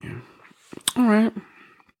All right.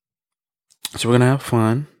 So we're gonna have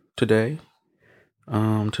fun today.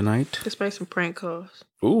 Tonight. Let's make some prank calls.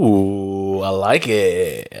 Ooh, I like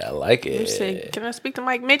it. You say, can I speak to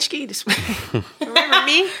Mike Mitchkey? Remember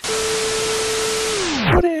me?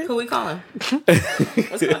 Who we calling?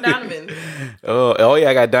 Let's call Donovan. Oh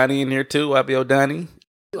yeah, I got Donnie in here too. YBO Donnie.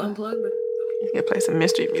 You unplug it. You can play some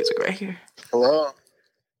mystery music right here. Hello.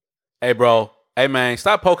 Hey, bro. Hey, man.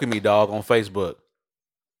 Stop poking me, dog, on Facebook.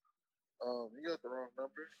 You got the wrong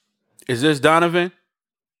number. Is this Donovan?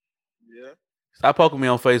 Yeah. Stop poking me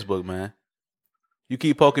on Facebook, man. You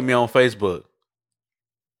keep poking me on Facebook.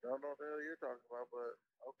 I don't know what the hell you're talking about, but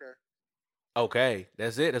okay. Okay,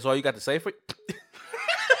 that's it. That's all you got to say for.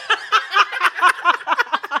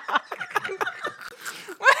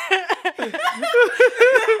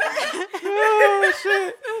 Oh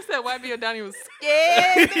shit! Who said YB Donnie was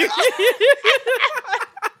scared?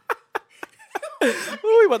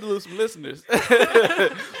 Ooh, we about to lose some listeners.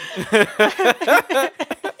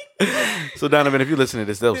 So Donovan, if you listen to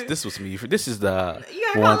this, this was me. This is the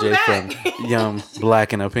Juan J from Young,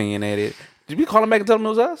 Black, and Opinionated. Did we call him back and tell him it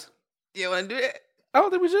was us? You want to do that? I don't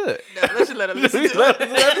think we should. No, let's just let him listen to it.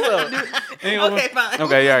 Okay, fine.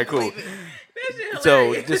 Okay, all right, cool. So,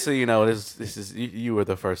 Hilarious. just so you know, this is you were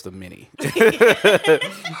the first of many.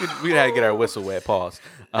 We had to get our whistle wet. Pause.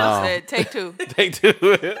 Said, take two. Take two.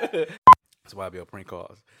 That's why I be a prank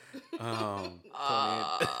calls.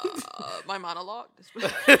 My monologue.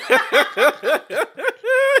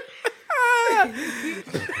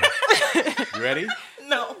 You ready?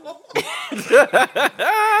 No.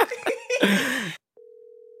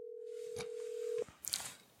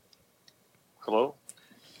 Hello.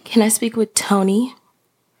 Can I speak with Tony?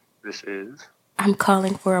 This is. I'm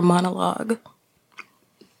calling for a monologue.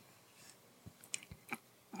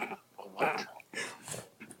 What?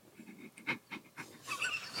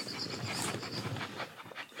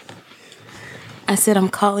 I said I'm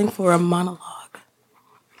calling for a monologue.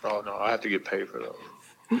 Oh no, I have to get paid for those.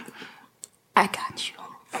 I got you.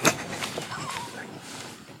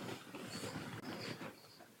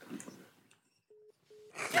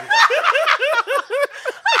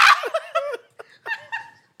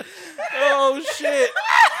 Oh shit!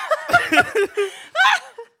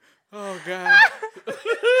 Oh god!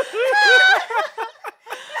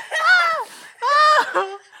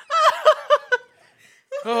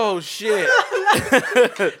 Oh shit!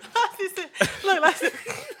 Look,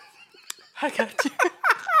 I got you.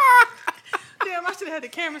 Damn, I should have had the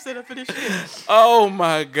camera set up for this shit. Oh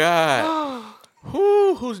my god!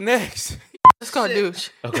 Who's next? Let's call douche.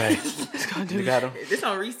 Okay, Let's call you douche. got him. This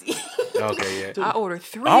on Reese. Okay, yeah. I ordered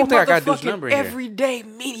 3 I don't think I got Douche motherfucking number in here. everyday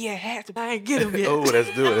media hats. I ain't get them yet. Oh,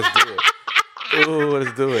 let's do it. Let's do it. Oh,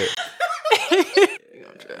 let's do it.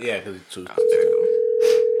 Yeah, because it's too.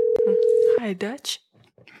 Hi, Dutch.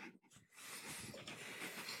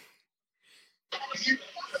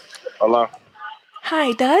 Hello.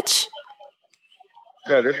 Hi, Dutch.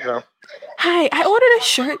 Yeah, this is him. Hi, I ordered a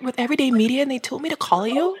shirt with Everyday Media and they told me to call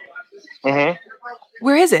you. Mm-hmm.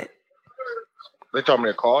 Where is it? They told me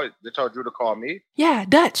to call. They told you to call me Yeah,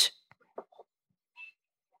 Dutch.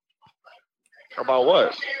 about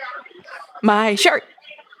what? My shirt.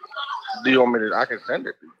 Do you want me to? I can send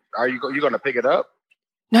it. Are you gonna pick it up?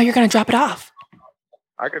 No, you're going to drop it off.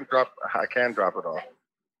 I can drop it off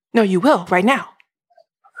No, you will right now.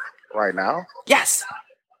 right now. Yes.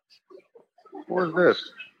 Who is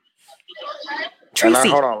this? Tracy.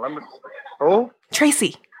 Hold on. Let me. Who?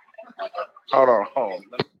 Tracy. Hold on.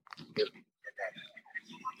 Let me-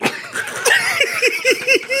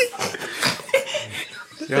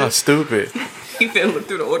 Y'all stupid. He finna look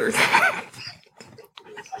through the orders.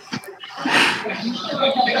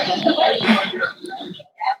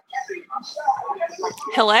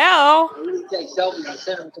 Hello? Take selfies and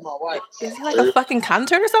send them to my wife. Is he like a fucking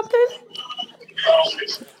concert or something?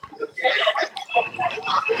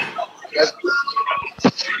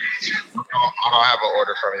 I don't have an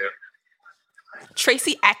order from you.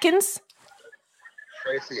 Tracy Atkins?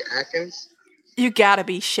 Tracy Atkins. You gotta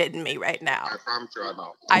be shitting me right now. I promise you I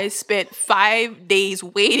don't. I spent 5 days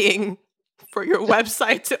waiting for your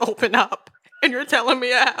website to open up, and you're telling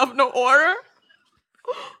me I have no order?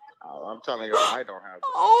 I'm telling you, I don't have.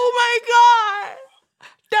 Oh my god!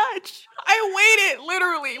 Dutch, I waited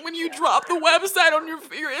literally when you dropped the website on your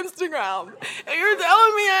Instagram, and you're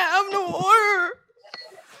telling me I have no order.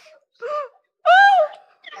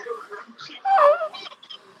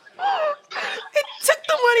 It took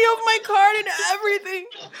the money off my card and everything.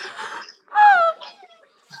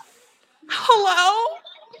 Hello?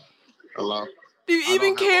 Hello. Do you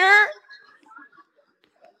even care?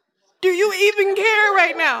 Do you even care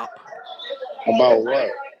right now? About what?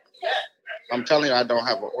 I'm telling you, I don't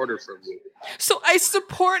have an order from you. So I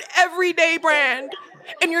support Everyday Brand,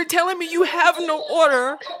 and you're telling me you have no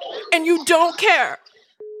order, and you don't care.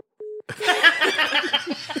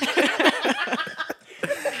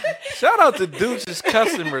 Shout out to Dooch's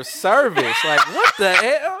customer service. Like, what the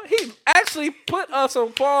hell? He actually put us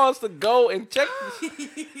on pause to go and check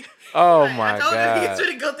this. Oh my God. He's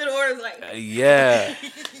trying to go through the orders like, Yeah.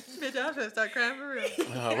 bitch, I'm gonna start crying for real.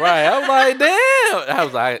 Right. I was like, damn. I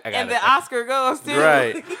was like, I got And it. the Oscar goes to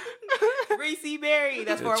Right. Reese Berry.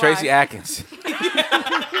 That's for Tracy a wife. Atkins.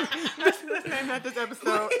 Let's name that this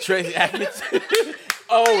episode. Tracy Atkins.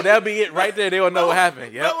 Oh, that'll be it right there. They will know what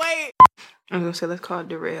happened. Yep. But wait. I'm gonna say let's call it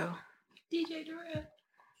Darrell. DJ Darrell.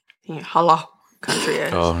 Yeah, hello, country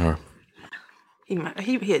ass. Oh, her. He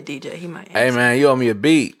a DJ. He might. Hey, man, you owe me a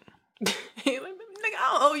beat. He like, nigga,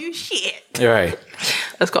 I don't owe you shit. All right.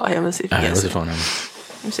 Let's call him and see if he All right, what's gets the it. phone number?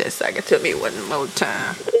 He said, "Suck it to me one more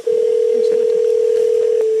time."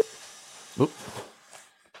 Oop.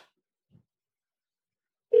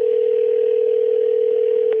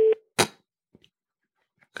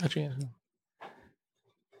 Country ass.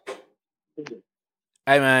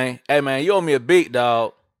 Hey man, you owe me a beat,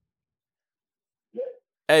 dog.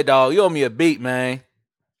 Hey dog, you owe me a beat, man.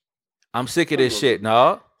 I'm sick of this shit,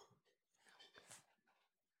 dog.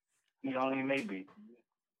 You don't even make beats.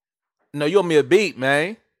 No, you owe me a beat,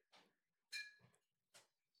 man.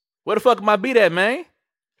 Where the fuck am I beat at, man?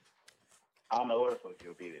 I don't know where the fuck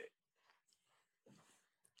you'll be there.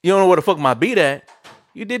 You don't know where the fuck my beat at?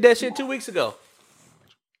 You did that shit 2 weeks ago.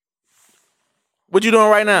 What you doing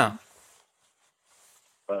right now?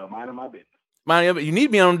 Minding my business. Man, you need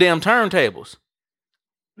to be on them damn turntables.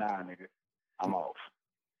 Nah, nigga. I'm off.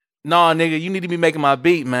 Nah, nigga, you need to be making my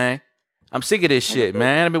beat, man. I'm sick of this shit,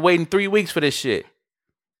 man. I've been waiting 3 weeks for this shit.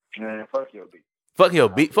 Man, fuck your beat. Fuck your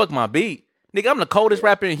beat. Fuck my beat. Nigga, I'm the coldest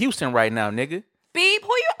rapper in Houston right now, nigga. Beep, who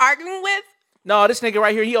you arguing with? No, this nigga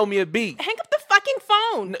right here, he owe me a beat. Hang up the fucking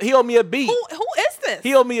phone. He owe me a beat. Who is this?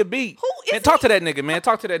 He owe me a beat. Who is Man, talk he? to that nigga, man.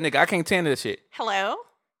 Talk to that nigga. I can't stand this shit. Hello?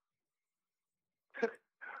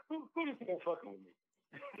 Who the fuck fucking with me?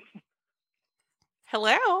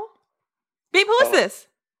 Hello? Beep, who is this?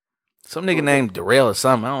 Some nigga named Darrell or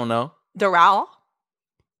something. I don't know. Darrell?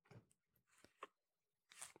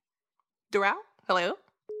 Darrell? Hello?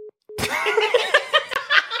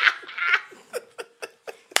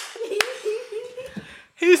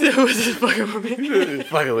 He said, who's this fucking with me?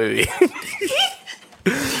 Fucking with me.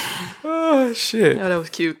 Oh, shit. Oh, that was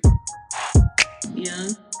cute.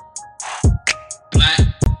 Young, black,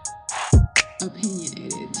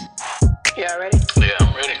 opinionated. Y'all ready? Yeah,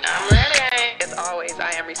 I'm ready. I'm ready. As always,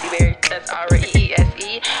 I am Reese Berry. That's REESE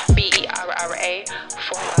BERRA.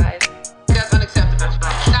 4 Y's. That's unacceptable.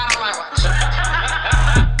 Not on my watch.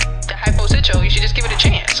 The hypo sitcho, you should just give it a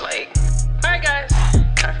chance. Like, alright, guys.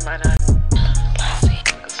 Time for my nine.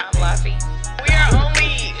 I'm Lassie. We are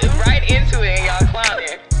only right into it and y'all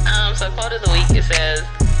clowning. So quote of the week, it says,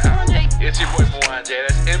 It's your boy Mwanje.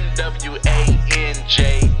 That's MWANJE.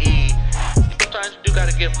 Sometimes you do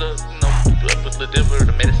gotta give the, the deliver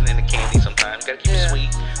the medicine and the candy sometimes. You gotta keep it sweet.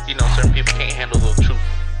 You know, certain people can't handle the truth.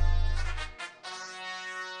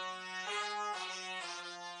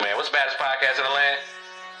 Man, what's the baddest podcast in the land?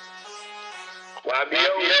 Alright,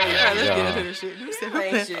 let's Yo. get into this shit. You said,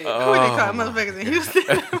 Ain't shit. who they call motherfuckers in Houston?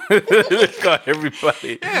 Call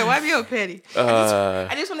everybody. Yeah, why be so petty?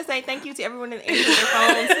 I just want to say thank you to everyone that answered their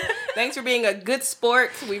phones. Thanks for being a good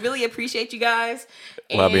sport. We really appreciate you guys.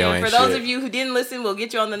 Well, I be on And ain't for those shit. of you who didn't listen, we'll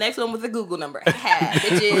get you on the next one with a Google number.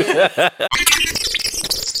 Bitches.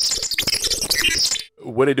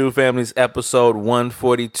 What it do, families? Episode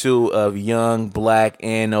 142 of Young, Black,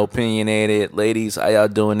 and Opinionated. Ladies, how y'all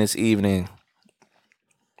doing this evening?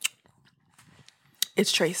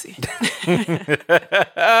 It's Tracy.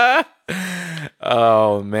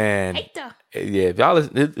 Oh, man. Yeah, if y'all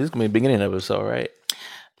listen, this is going to be the beginning of the episode, right?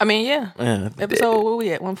 I mean, yeah. Yeah. Episode, what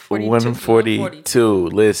we at? 142? 142.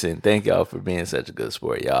 Listen, thank y'all for being such a good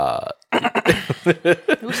sport, y'all.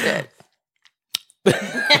 Who said? Who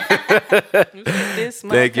said this?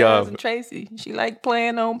 My Thank y'all. cousin Tracy. She like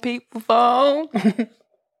playing on people's phone.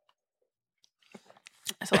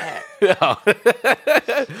 That's all I had.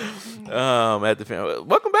 At the family.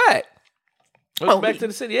 Welcome back. Welcome back to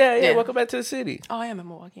the city. Yeah. Welcome back to the city. Oh, I am in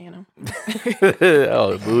Milwaukee, you know.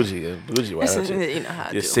 Oh, bougie. Why don't you? You know how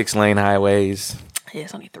I Your do. 6-lane highways. Yeah,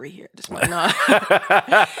 it's only 3 here. Just, no.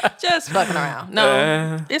 Just fucking around.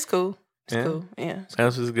 No, it's cool. It's Yeah. cool. Yeah.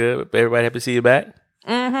 Sounds was good. Everybody happy to see you back?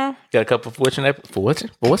 Mm-hmm. Got a couple for wishing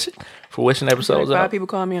episodes. 5 people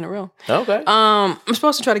calling me in a row. Okay. I'm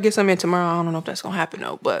supposed to try to get some in tomorrow. I don't know if that's gonna happen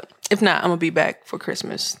though, but if not, I'm gonna be back for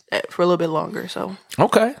Christmas for a little bit longer. So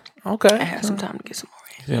Okay. I have some time to get some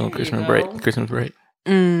more in. You know, Christmas break. Christmas break.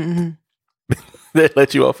 Mm-hmm. They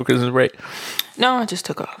let you off for Christmas break? No, I just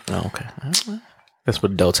took off. Oh, okay. That's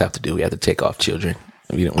what adults have to do. We have to take off children.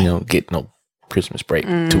 We don't get no Christmas break.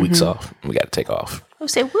 2 weeks off. We got to take off. I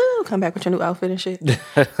say, woo, come back with your new outfit and shit.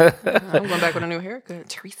 I'm going back with a new haircut.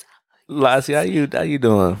 Teresa. Lassie, how you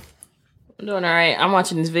doing? I'm doing all right. I'm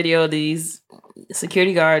watching this video of these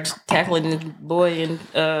security guards tackling this boy in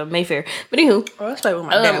Mayfair. But anywho, that's like what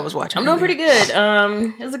my dad was watching. I'm doing pretty good.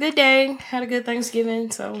 It was a good day. Had a good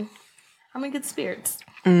Thanksgiving, so I'm in good spirits.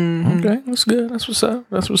 Okay, that's good. That's what's up.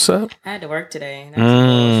 I had to work today. That was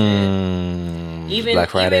bullshit. Even Black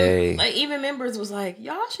Friday. Even members was like,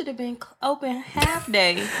 y'all should have been open half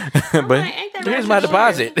day. But like, ain't that here's what my you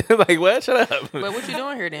deposit. Like, what? Shut up. But what you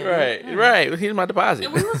doing here then? Right. Here's my deposit.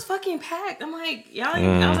 And we was fucking packed. I'm like, y'all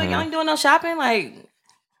ain't, I was like, y'all ain't doing no shopping. Like,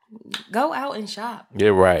 go out and shop.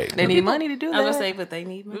 You're right. They need money to do that. I was gonna say, but they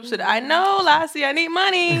need money. You said, I know, Lassie, I need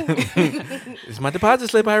money. It's my deposit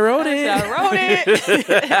slip. I wrote it. I wrote it.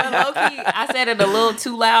 But low-key, I said it a little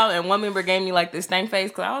too loud, and one member gave me like this stank face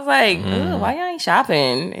because I was like, "Ugh, why y'all ain't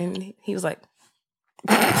shopping?" And he was like,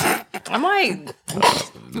 "I'm like,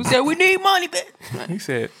 You said we need money, bitch. He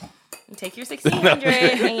said, take your 1,600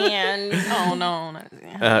 and Oh no.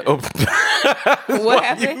 what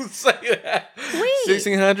happened? You say that?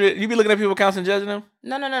 1,600. You be looking at people's accounts and judging them?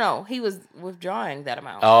 No. He was withdrawing that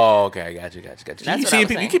amount. Oh, okay. Got you. That's You what I was see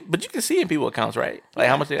saying. but you can see in people's accounts, right? Like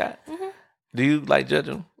how much they got. Do you like judge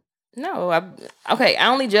them? No, I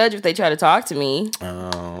only judge if they try to talk to me.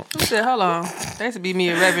 Oh. You said, hold on. That used to be me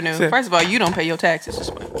in revenue. First of all, you don't pay your taxes.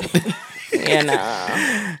 Yeah,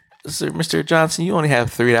 no. Sir, Mr. Johnson, you only have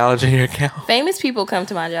 $3 in your account. Famous people come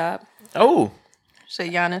to my job. Oh. Say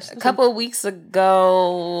Giannis. A couple of weeks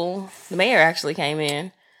ago, the mayor actually came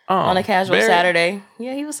in on a casual Barry. Saturday.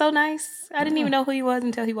 Yeah, he was so nice. I didn't even know who he was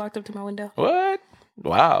until he walked up to my window. What?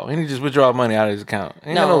 Wow. And he just withdraw money out of his account.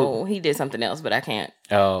 Ain't No, he did something else, but I can't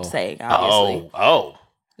say, obviously. Oh.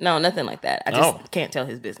 No, nothing like that. I just can't tell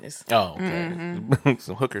his business. Oh, okay.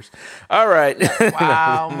 Some hookers. All right.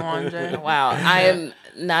 Wow, Monjay. Wow. I am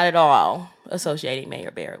not at all associating Mayor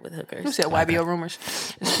Barrett with hookers. Who said YBO rumors?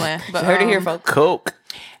 Just playing. But Heard it here, folks. Coke.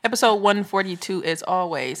 Episode 142, as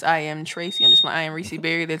always, I am Tracy. I am Reese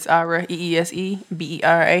Berry. That's Ira,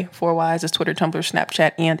 EESEBERA. 4 Ys is Twitter, Tumblr,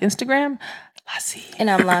 Snapchat, and Instagram. Lassie. And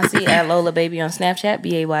I'm Lassie at Lola Baby on Snapchat,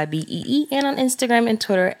 BAYBEE, and on Instagram and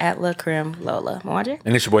Twitter at LaCreme Lola. Mwanje?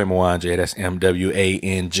 And it's your boy Mwanje. That's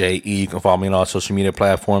MWANJE. You can follow me on all social media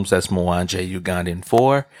platforms. That's Mwanje Ugandan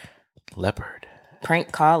 4 Leopard.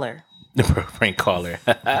 Prank caller. Prank caller.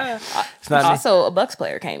 It's not Also, a Bucks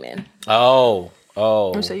player came in. Oh.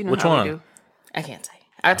 So you know Which how one? we do. I can't say.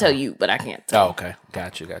 I'll tell you, but I can't say. Oh, okay.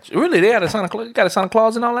 Got you. Really? They got a Santa Claus? You got a Santa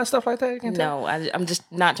Claus and all that stuff like that? You can't tell? No, I'm just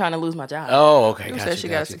not trying to lose my job. Oh, okay. Who Got said you, she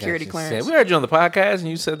got got a you, security got you. clearance? We heard you on the podcast, and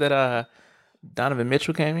you said that Donovan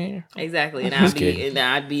Mitchell came here. Exactly, and kidding.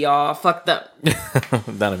 I'd be all fucked up.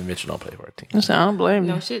 Donovan Mitchell don't play for our team. Listen, I don't blame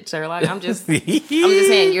you. No shit, sir. Like I'm just saying.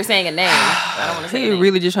 You're saying a name. I don't want to say. He a name.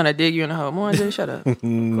 really just trying to dig you in the hole. Monjay, shut up. Of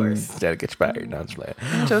course. Gotta get you fired. No, I'm just playing.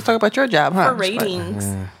 So let's talk about your job, huh? For ratings.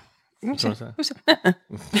 Who said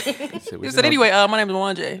Said anyway, my name is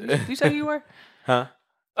Monjay. You say who you were?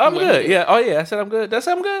 I'm good. Yeah. Oh, yeah. I said I'm good. That's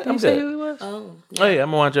I'm good. Did you I'm say good. who he was? Oh, Oh, yeah. I'm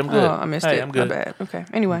Mwanje. I'm good. Oh, I missed Hey, it. I'm good. My bad. Okay.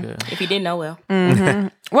 Anyway. if you didn't know, well,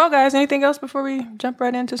 Well, guys, anything else before we jump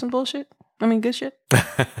right into some bullshit? I mean, good shit.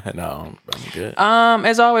 No, I'm good.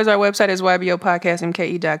 As always, our website is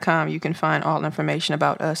ybopodcastmke.com. You can find all information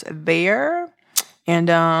about us there. And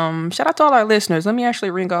shout out to all our listeners. Let me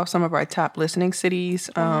actually ring off some of our top listening cities.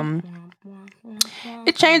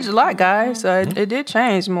 It changed a lot, guys. It did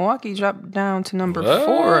change. Milwaukee dropped down to number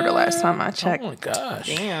 4 the last time I checked. Oh my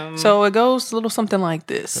gosh. damn. So it goes a little something like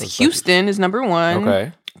this. Houston is number 1.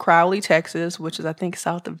 Okay. Crowley, Texas, which is, I think,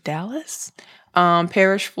 south of Dallas.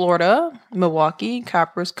 Parrish, Florida. Milwaukee.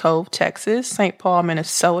 Copperas Cove, Texas. St. Paul,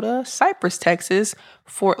 Minnesota. Cypress, Texas.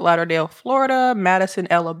 Fort Lauderdale, Florida. Madison,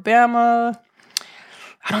 Alabama.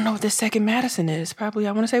 I don't know what the second Madison is. Probably,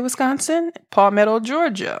 I want to say Wisconsin. Palmetto,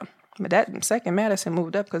 Georgia. But that second Madison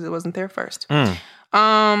moved up because it wasn't there first.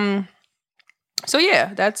 So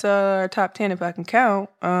yeah, that's our top 10 if I can count.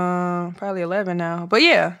 Probably 11 now. But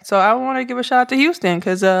yeah, so I want to give a shout out to Houston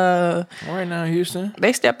because Right now, Houston.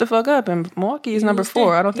 they stepped the fuck up, and Milwaukee is number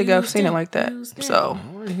 4. I don't think I've seen it like that. So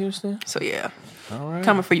All right, Houston. yeah. All right.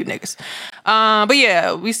 Coming for you niggas. But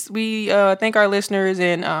yeah, we thank our listeners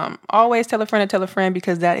and always tell a friend to tell a friend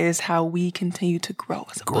because that is how we continue to grow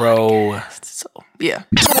as a podcast. So yeah.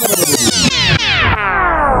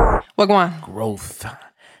 What go on? Growth.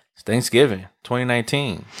 It's Thanksgiving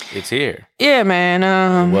 2019. It's here. Yeah, man.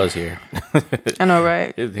 It was here. I know,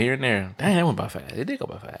 right? It's here and there. Dang, that went by fast. It did go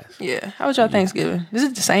by fast. Yeah. How was y'all Thanksgiving? Is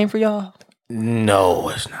it the same for y'all? No,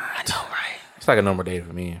 it's not. I know, right? It's like a normal day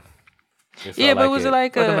for me. Yeah, but was it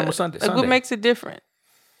like a normal Sunday? what makes it different?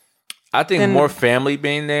 I think more family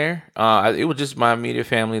being there. It was just my immediate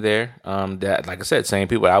family there. That, like I said, same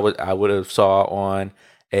people I would have saw on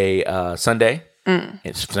a Sunday.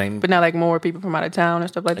 It's same, But not like more people from out of town and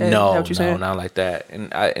stuff like that? Is that no, what you saying? not like that.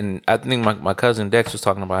 And I think my cousin Dex was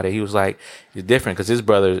talking about it. He was like, it's different because his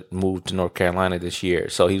brother moved to North Carolina this year,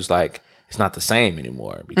 so he was like, it's not the same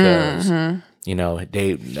anymore because you know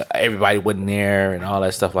everybody wasn't there and all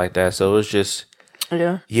that stuff like that. So it was just.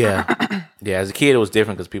 Yeah. As a kid, it was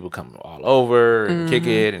different because people come all over and kick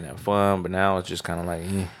it and have fun. But now it's just kind of like,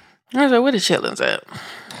 I was like, where the chitlins at?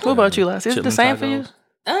 What about you, Lassie? Is it the same for you?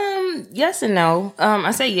 Yes and no.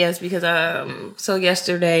 I say yes because so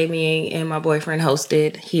yesterday me and my boyfriend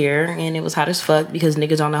hosted here and it was hot as fuck because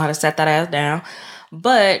niggas don't know how to set that ass down.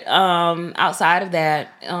 But outside of that,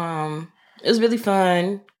 it was really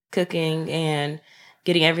fun cooking and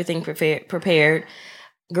getting everything prepared.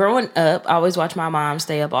 Growing up, I always watched my mom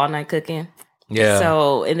stay up all night cooking. yeah.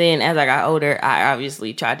 So, and then as I got older, I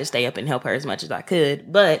obviously tried to stay up and help her as much as I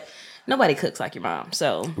could. But nobody cooks like your mom.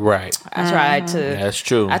 So, Right. I tried to. That's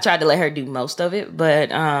true. I tried to let her do most of it. But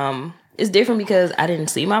it's different because I didn't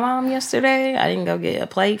see my mom yesterday. I didn't go get a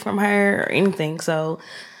plate from her or anything. So,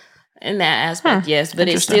 in that aspect, yes. But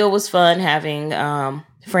it still was fun having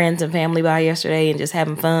friends and family by yesterday and just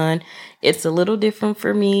having fun. It's a little different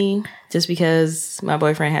for me just because my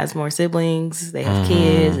boyfriend has more siblings. They have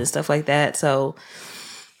kids and stuff like that. So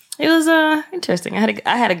it was interesting.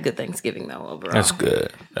 I had a good Thanksgiving though overall. That's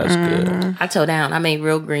good. That's good. I towed down. I made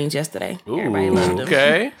real greens yesterday. Everybody Ooh, loved them.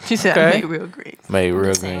 okay. She said, Okay. I made real great. Made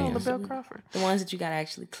real saying. greens. Bill Crawford. The ones that you gotta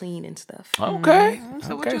actually clean and stuff. Okay.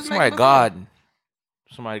 So what Okay. you was Somebody making garden.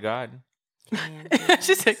 Somebody garden.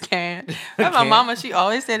 She said canned. That's my mama. She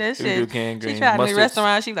always said that We do shit. canned She greens. tried in the Mustards.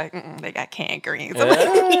 restaurant. She like, they got canned greens. Yeah.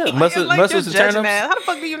 I'm like, Mustard- like, mustards you're and judging turnips? that. How the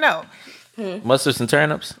fuck do you know? Mustards and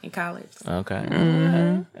turnips. In college. Okay.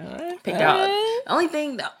 Picked out. The only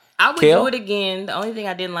thing I would Kale? do it again. The only thing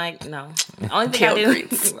I didn't like, no. The only thing Kale I didn't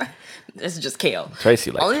greens. this is just kale.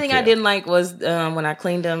 Tracy likes Only thing I kale. didn't like was when I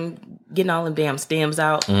cleaned them, getting all the damn stems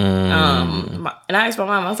out. And I asked my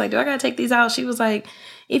mom, I was like, do I gotta take these out? She was like,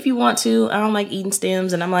 if you want to. I don't like eating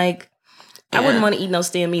stems. And I'm like, I wouldn't want to eat no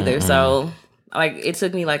stem either. So like it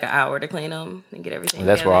took me like an hour to clean them and get everything. And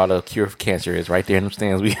that's where together. all the cure for cancer is, right there in them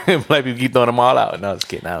stands. We black people keep throwing them all out. No, just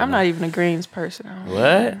kidding. I don't I'm know. not even a greens person.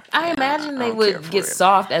 What? I imagine they don't care would for get it.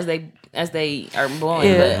 soft as they are blowing,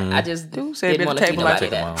 Yeah. but I just Dude said didn't at want the to feed table, I nobody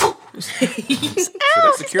Take them that. out. So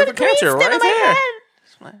that's the cure for cancer right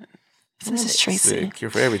there. This is It's Tracy. the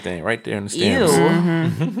cure for everything right there in the Ew.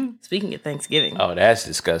 stems. Speaking of Thanksgiving, Oh, that's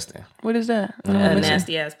disgusting. What is that? a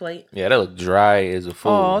nasty ass plate. Yeah, that look dry as a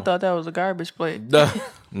fool. Oh, I thought that was a garbage plate.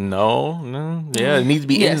 No. Yeah, it needs to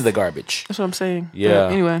be Yes. in the garbage. That's what I'm saying. Yeah.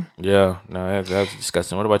 But anyway, Yeah, no, that's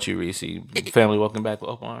disgusting. What about you, Reese? Family welcome back with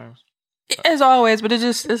open arms. as always, but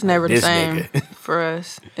it's never the This same nigga. for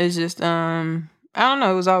us. It's just I don't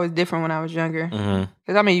know. It was always different when I was younger. Mm-hmm.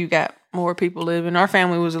 Because I mean, you got more people living. Our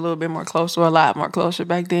family was a little bit more closer, a lot more closer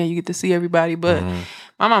back then. You get to see everybody. But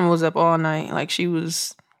my mama was up all night. Like she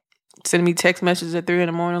was sending me text messages at 3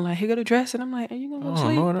 a.m. like, "Here go the dress," and I'm like, "Are you gonna go to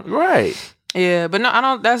sleep?" Oh, no, right. Yeah, but no, I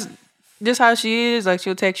don't. That's just how she is. Like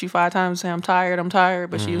she'll text you 5 times and say, I'm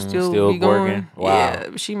tired, but she'll still be going. working. Wow. Yeah,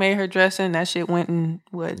 but she made her dressing. That shit went in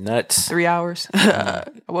Nuts. 3 hours. I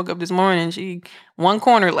woke up this morning. She one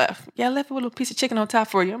corner left. Yeah, I left it with a little piece of chicken on top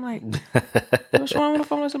for you. I'm like, what's wrong with the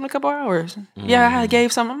phone? In a couple hours. Yeah, I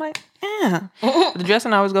gave some. I'm like, yeah. But the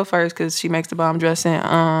dressing I always go first because she makes the bomb dressing.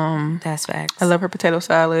 That's facts. I love her potato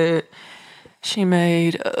salad. She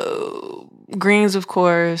made greens, of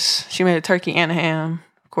course. She made a turkey and a ham.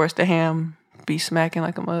 Of course, the ham be smacking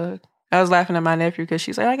like a mug. I was laughing at my nephew because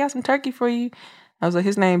she's like, I got some turkey for you. I was like,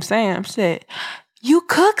 his name's Sam. She said, you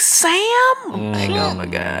cook Sam? I'm like, oh my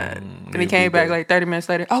God. Then he came back like 30 minutes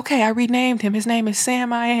later. Okay, I renamed him. His name is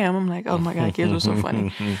Sam I Am. I'm like, oh my God, kids were so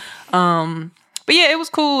funny. But yeah, it was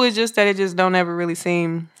cool. It's just that it just don't ever really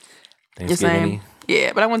seem Thanksgiving.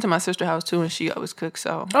 Yeah, but I went to my sister's house too, and she always cooks.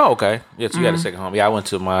 So. Oh, okay. Yeah, so you got a second home. Yeah, I went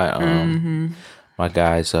to my my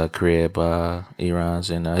guy's crib, Iran's,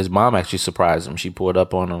 and his mom actually surprised him. She pulled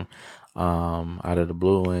up on him out of the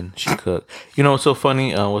blue, and she cooked. You know what's so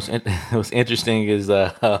funny? What's interesting is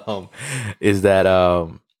that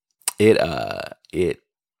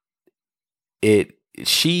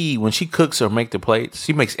she when she cooks or make the plates,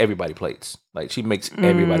 she makes everybody plates. Like she makes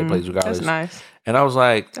everybody plates regardless. That's nice. And I was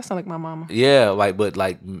like, that's not like my mama. Yeah, like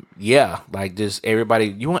just everybody.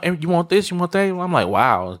 You want this, you want that. I'm like,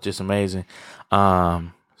 wow, it's just amazing. So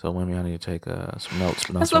women, I need to take some notes.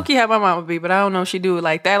 That's low key how my mom would be, but I don't know if she do it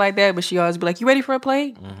like that. But she always be like, "You ready for a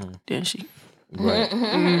plate?" Then she. Right.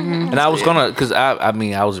 And I was gonna, cause I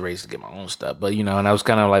mean, I was raised to get my own stuff, but and I was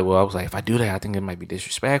kind of like, well, I was like, if I do that, I think it might be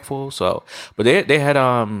disrespectful. So, but they had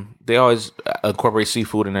they always incorporate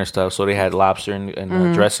seafood in their stuff, so they had lobster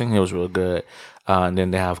and dressing. It was real good. And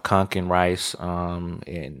then they have conch and rice,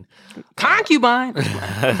 and concubine.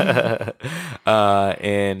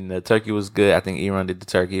 And the turkey was good. I think Iran did the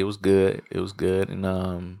turkey. It was good.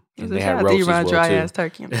 And they had roast as well dry too. Ass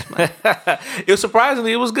turkey. It was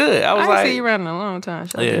surprisingly, it was good. I was like, see Iran in a long time.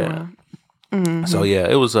 So yeah,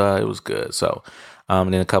 it was good. So,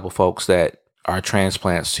 and then a couple folks that are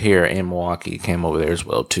transplants here in Milwaukee came over there as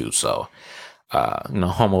well too. So.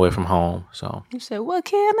 Home away from home. So you said, "What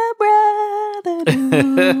can my brother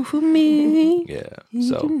do for me? Yeah, he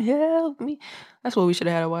can help me." That's what we should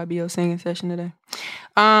have had a YBO singing session today.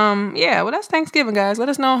 Yeah. Well, that's Thanksgiving, guys. Let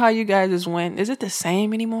us know how you guys went. Is it the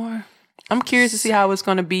same anymore? I'm curious to see how it's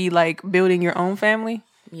going to be like building your own family.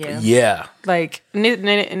 Yeah. Like, and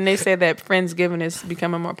they said that Friendsgiving is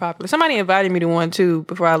becoming more popular. Somebody invited me to one too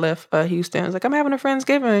before I left Houston. I was like, I'm having a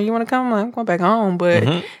Friendsgiving. You want to come? I'm like, I'm going back home, but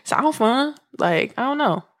it sounds fun. Like, I don't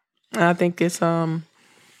know. And I think it's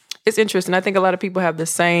interesting. I think a lot of people have the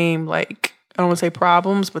same, like, I don't want to say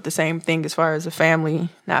problems, but the same thing as far as the family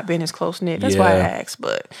not being as close knit. That's why I asked.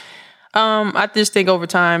 But I just think over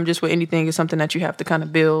time, just with anything, is something that you have to kind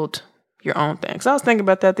of build your own thing. So I was thinking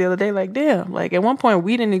about that the other day, like, damn, like at one point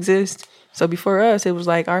we didn't exist. So before us, it was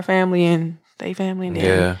like our family and they family and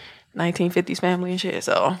then 1950s family and shit.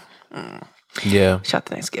 So shout out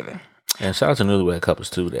to Thanksgiving. And shout out to newlywed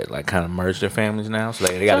couples too that like kind of merged their families now. So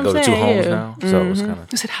they got to go to two homes now. So it's kind of.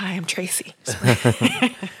 You said, "Hi, I'm Tracy."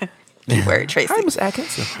 Keyword Tracy. Hi, Miss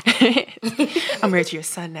Atkinson. I'm married to your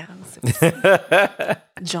son now,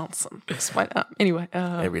 Johnson. Anyway,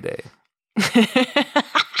 every day.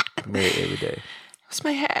 Married every day. What's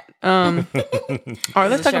my hat? All right,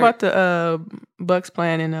 let's talk about the Bucks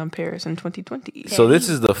playing in Paris in 2020. So this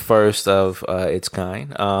is the first of its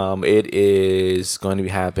kind. It is going to be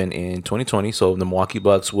happening in 2020. So the Milwaukee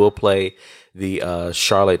Bucks will play the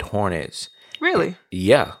Charlotte Hornets. Really?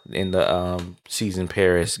 Yeah, in the season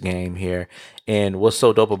Paris game here. And what's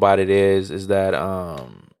so dope about it is that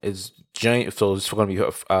it's going to be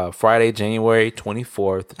Friday, January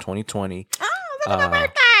 24th, 2020. Oh, that's my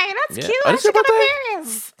birthday. That's cute. Oh, I should go to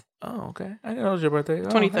Paris. Oh, okay. I didn't know it was your birthday.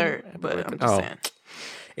 23rd, but I'm just saying.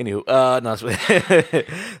 Anywho, no.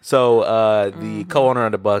 So the co-owner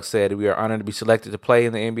of the Bucks said, "We are honored to be selected to play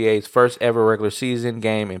in the NBA's first ever regular season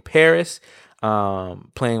game in Paris.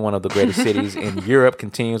 Playing one of the greatest cities in Europe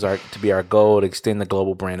continues to be our goal to extend the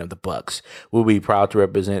global brand of the Bucks. We'll be proud to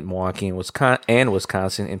represent Milwaukee and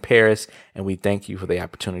Wisconsin in Paris, and we thank you for the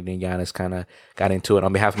opportunity." And Giannis kind of got into it.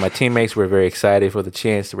 On behalf of my teammates, we're very excited for the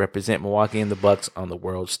chance to represent Milwaukee and the Bucks on the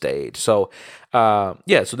world stage. So, so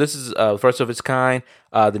this is first of its kind.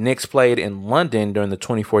 The Knicks played in London during the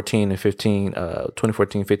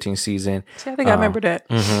 2014-15 season. See, I think I remember that.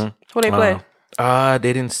 Who they play?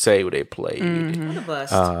 They didn't say who they played. What a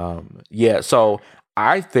bust. So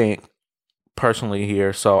I think personally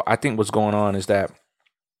here, I think what's going on is that,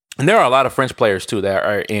 and there are a lot of French players too that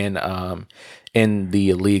are in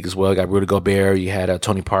the league as well. You got Rudy Gobert, you had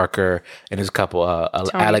Tony Parker, and there's a couple,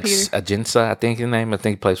 Alex Aginsa, I think his name. I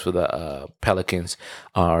think he plays for the Pelicans,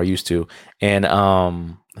 or used to. And I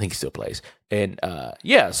think he still plays. And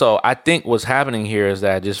so I think what's happening here is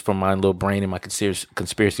that, just from my little brain and my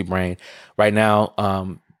conspiracy brain, right now,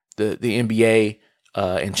 the NBA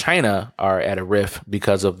in China are at a rift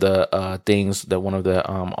because of the things that one of the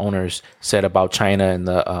owners said about China and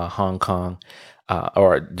the Hong Kong,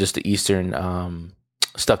 or just the Eastern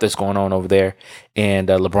stuff that's going on over there. And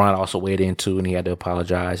LeBron also weighed in too, and he had to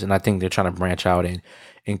apologize. And I think they're trying to branch out and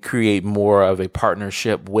create more of a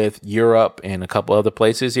partnership with Europe and a couple other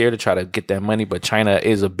places here to try to get that money. But China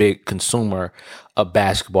is a big consumer of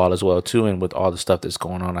basketball as well too. And with all the stuff that's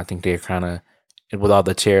going on, I think they're kind of, with all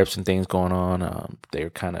the tariffs and things going on,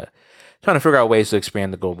 they're kind of trying to figure out ways to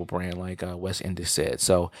expand the global brand, like Wes Endes said.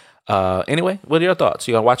 So, anyway, what are your thoughts?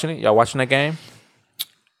 Y'all watching it? Y'all watching that game?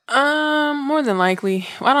 More than likely.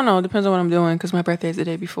 Well, I don't know. It depends on what I'm doing because my birthday is the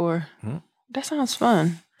day before. That sounds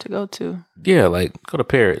fun to go to. Yeah, like go to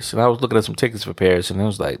Paris. And I was looking at some tickets for Paris, and it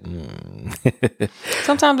was like,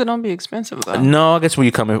 Sometimes it don't be expensive though. No, I guess where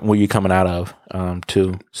you coming out of,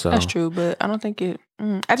 too. So That's true, but I don't think it.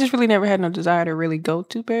 I just really never had no desire to really go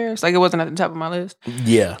to Paris. Like it wasn't at the top of my list.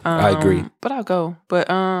 Yeah, I agree. But I'll go. But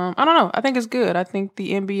I don't know. I think it's good. I think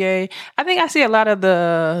the NBA. I think I see a lot of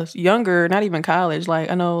the younger, not even college. Like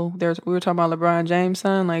I know we were talking about LeBron James'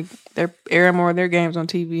 son. Like they're airing more of their games on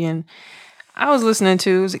TV, and I was listening to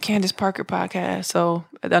it was a Candace Parker podcast. So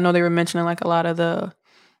I know they were mentioning like a lot of the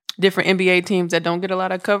different NBA teams that don't get a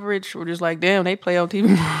lot of coverage. We're just like, damn, they play on TV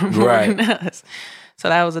more than us. So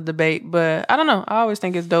that was a debate. But I don't know. I always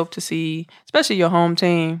think it's dope to see, especially your home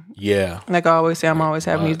team. Yeah. Like I always say, I'm always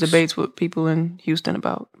having these debates with people in Houston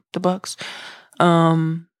about the Bucks.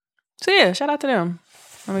 So yeah, shout out to them.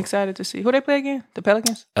 I'm excited to see. Who they play again? The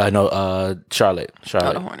Pelicans? No, Charlotte.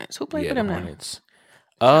 Oh, the Hornets. Who played for them now? Hornets.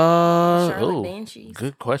 Charlotte Banshees.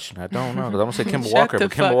 Good question. I don't know because I'm gonna say Kemba Shut Walker, the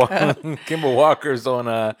but Kemba Walker's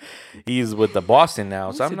on. He's with the Boston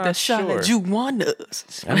now, so I'm not sure. Charlotte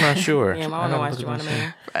Juwanas. I'm not sure. Damn, I don't know why Juwana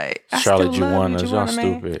man. Right. Charlotte Juwanas, y'all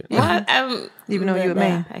stupid. Even though you a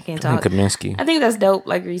man. I can't talk. Kaminsky. I think that's dope,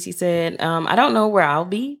 like Reese said. I don't know where I'll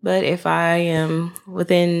be, but if I am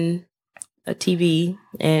within a TV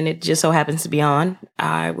and it just so happens to be on,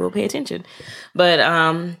 I will pay attention. But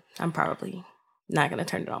I'm probably not going to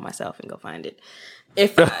turn it on myself and go find it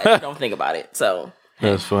if I don't think about it. So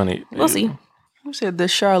That's funny. We'll see. Who said the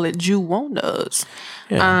Charlotte Yeah. Juwanas?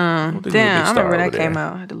 Well, they Damn, I star remember that over came there.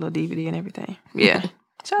 out. I had the little DVD and everything. Yeah.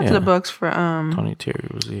 Shout out to the Bucks for Tony Terry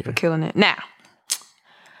was here. killing it. Now,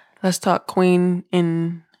 let's talk Queen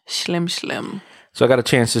in Slim. So I got a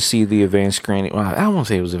chance to see the advanced screening. Well, I won't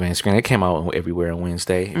say it was advanced screening. It came out everywhere on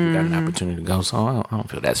Wednesday. If you got an opportunity to go, so I don't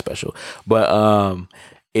feel that special. But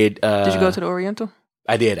did you go to the Oriental?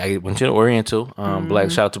 I did. I went to the Oriental.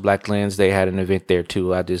 Shout out to Black Lens. They had an event there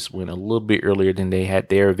too. I just went a little bit earlier than they had.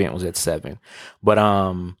 Their event was at 7. But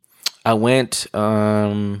I went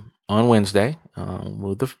on Wednesday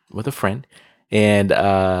with a friend, and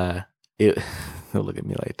it don't look at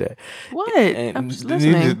me like that. What? And I'm just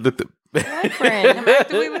listening. My friend. I'm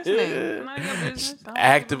actively listening. I'm not in your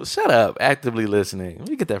business. Shut up. Actively listening. Where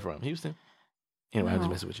you get that from? Houston? Anyway, I'm just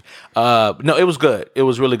messing with you. No, it was good. It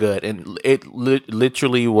was really good. And it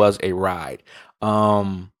literally was a ride.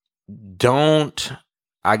 I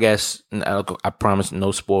promise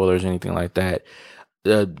no spoilers or anything like that.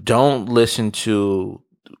 Don't listen to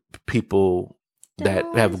people that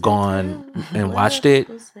have gone and watched it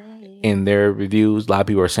in their reviews. A lot of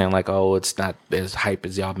people are saying like, oh, it's not as hype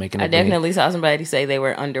as y'all making it. I definitely saw somebody say they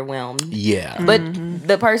were underwhelmed. Yeah. But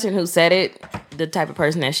the person who said it, the type of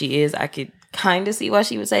person that she is, I could kind of see why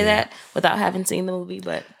she would say that without having seen the movie.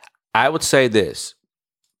 But I would say this: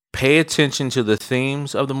 pay attention to the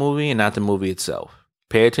themes of the movie and not the movie itself.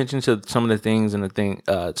 Pay attention to some of the things and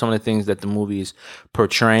some of the things that the movie is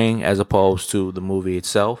portraying as opposed to the movie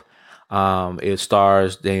itself. It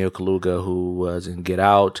stars Daniel Kaluuya, who was in Get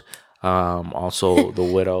Out. Also The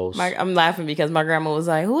Widows. I'm laughing because my grandma was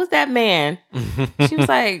like, "Who is that man?" She was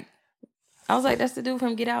like, I was like, "That's the dude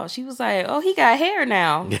from Get Out." She was like, "Oh, he got hair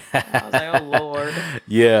now." I was like, "Oh Lord."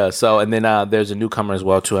 Yeah. So, and then there's a newcomer as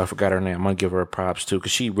well too. I forgot her name. I'm gonna give her props too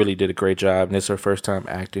because she really did a great job, and it's her first time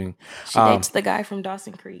acting. She dates the guy from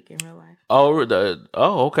Dawson Creek in real life.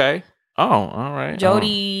 Okay. Oh, all right.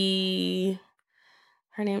 Jodie,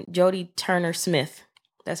 her name Jodie Turner Smith.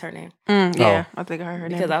 That's her name. Yeah, I think I heard her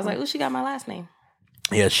name. Because I was like, "Oh, she got my last name."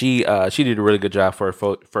 Yeah, she did a really good job for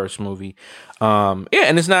her first movie. And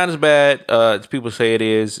it's not as bad as people say it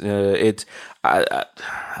is. I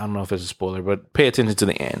don't know if it's a spoiler, but pay attention to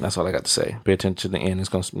the end. That's all I got to say. Pay attention to the end. It's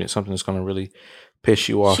going to be something that's going to really piss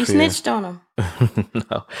you off. She snitched on him.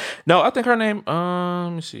 No, I think her name. Let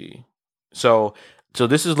me see. So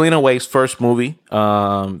this is Lena Waithe's first movie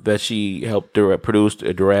that she helped produce,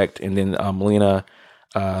 direct, and then Melina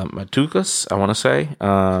Matsoukas, I want to say.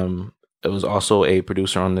 It was also a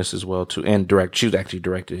producer on this as well too, and she was actually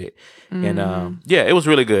directed it, and it was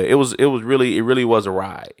really good. It really was a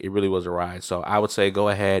ride. It really was a ride. So I would say go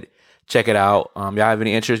ahead, check it out. Y'all have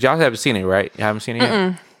any interest? Y'all haven't seen it, right? You haven't seen it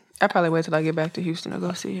yet? I probably wait till I get back to Houston to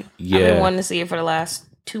go see it. Yeah, I've been wanting to see it for the last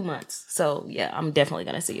 2 months. So yeah, I'm definitely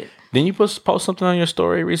gonna see it. Didn't you post something on your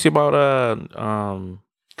story, Reese, about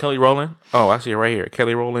Kelly Rowland? Oh, I see it right here.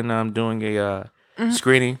 Kelly Rowland doing a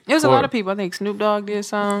screening. It was a lot of people. I think Snoop Dogg did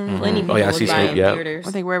some. Plenty people Oh, yeah, I was see buying Snoop, yeah. theaters.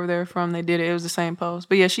 I think wherever they're from, they did it. It was the same post.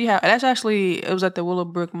 But yeah, that's actually, it was at the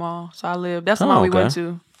Willowbrook Mall. So I lived, that's the one we okay. went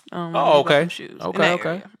to. Oh, we bought okay. some shoes in Okay, that okay.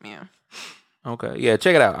 area. Yeah. Okay, yeah,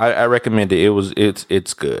 check it out. I recommend it.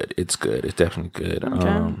 It's good. It's good. It's definitely good. Okay.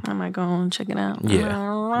 I might go and check it out.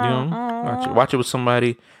 Yeah, watch it with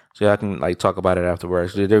somebody so I can like talk about it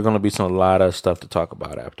afterwards. There's gonna be a lot of stuff to talk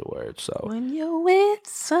about afterwards. So When you're with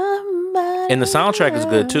somebody. and the soundtrack is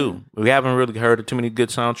good too. We haven't really heard of too many good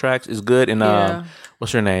soundtracks. It's good. And Yeah.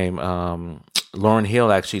 what's her name? Lauryn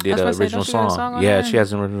Hill actually did I an was about to say, original don't she have a song. song on Yeah, there? she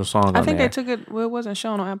has an original song. I on think there. they took it, well, it wasn't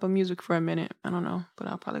shown on Apple Music for a minute. I don't know, but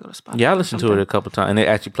I'll probably go to Spotify. Yeah, I or listened to it something. a couple times, and it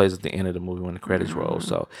actually plays at the end of the movie when the credits roll.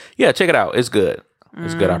 So yeah, check it out. It's good.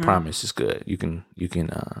 It's good. I promise. It's good. You can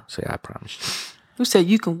say I promise you. Who said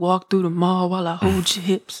you can walk through the mall while I hold your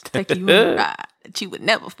hips, take you on a ride that you would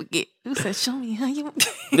never forget? Who said show me how you?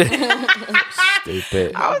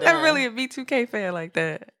 Stupid. I was never really a B2K fan like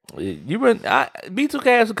that. You were B2K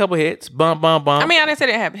has a couple hits. Bump, bump, bump. I mean, I didn't say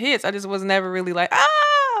they didn't have hits. I just was never really like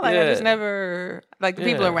I just never like the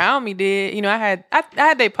people Yeah. around me did. You know, I had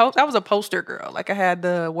they post. I was a poster girl. Like I had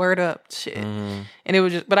the Word Up shit, and it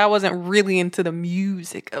was just. But I wasn't really into the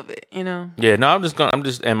music of it. You know. Yeah, no, I'm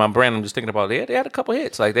just in my brain. I'm just thinking about it. They had a couple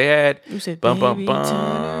hits. Like they had You said bump, bump, "Baby, bump.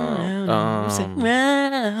 turn around." You said,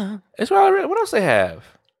 "Wow." It's what else they have?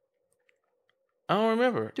 I don't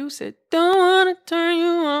remember. You said, "Don't wanna turn you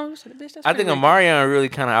on." You said, "Bitch, that's I think pretty Omarion really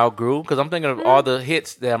kind of outgrew because I'm thinking of all the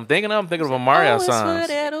hits that I'm thinking of. I'm thinking of Omarion Always for songs.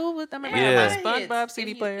 that over- I remember Yeah. I had my SpongeBob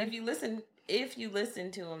CD player. If you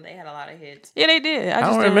listen to them, they had a lot of hits. Yeah, they did. I don't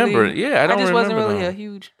just didn't remember. Really, Yeah, I don't just wasn't remember really them. a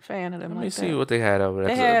huge fan of them. Let me like see that. what they had over there.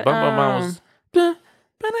 They 'Cause had, Bump Bump Bump was.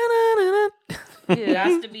 It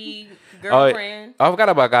has to be girlfriend. I forgot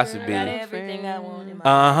about Gossip B. Got everything I want in my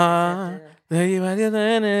I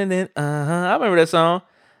remember that song.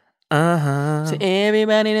 So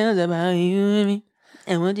everybody knows about you and me.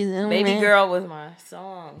 And what you say, Baby man? Girl was my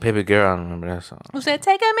song. Baby Girl, I don't remember that song. Who said,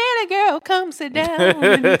 "Take a minute, girl, come sit down."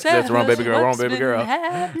 And tell That's wrong, us baby girl, wrong, what's baby been girl.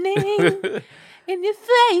 happening. In your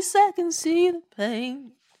face, I can see the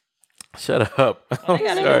pain. Shut up. They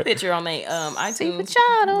got a new Sorry. picture on their See, iTunes. but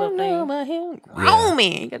y'all don't little know thing. about him. Grown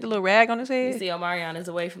man. He got the little rag on his You head. see Omarion is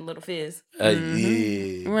away from Little Fizz.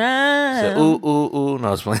 Yeah. Right. So, ooh.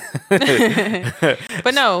 No, it's playing.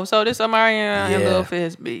 But no, so this Omarion and Yeah. Lil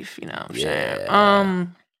Fizz beef, you know what I'm saying? Yeah.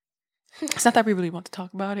 It's not that we really want to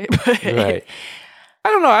talk about it, but Right. I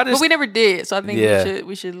don't know. I just but we never did, so I think Yeah.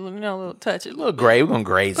 we should a little touch it. a little gray. We're gonna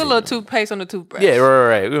graze Put a it. little toothpaste on the toothbrush. Yeah,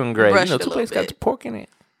 right. We're gonna graze. Brush You know, it a little toothpaste got bit. the pork in it.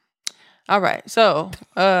 All right, so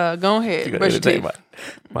go You ahead, gotta brush your entertain teeth.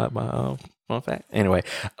 my fun fact. Anyway,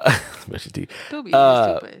 brush your teeth. Do be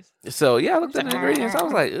toothpaste. So yeah, I looked at the ingredients. I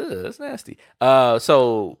was like, ugh, that's nasty.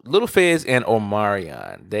 So Little Fizz and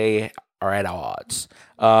Omarion, they are at odds.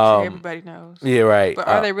 Everybody knows. Yeah, right. But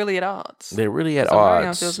are they really at odds? They're really at So Omarion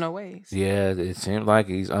odds. feels no ways. Yeah, it seems like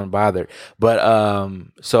he's unbothered. But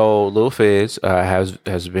so Lil Fizz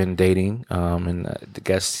has been dating, and I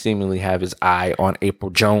guess seemingly have his eye on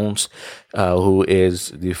April Jones, who is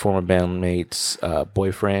the former bandmate's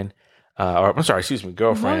boyfriend. Or I'm sorry, excuse me, Why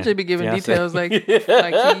girlfriend. would you be giving fiance. details like he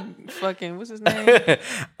fucking what's his name?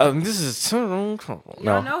 This is no.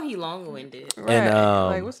 Y'all know he long-winded. Right. And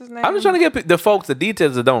like what's his name? I'm just trying to get the folks the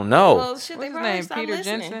details that don't know. Well, shit, What's they his probably name? stopped Peter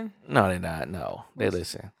listening. Jensen. No, they're not. No, they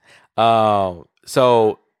listen.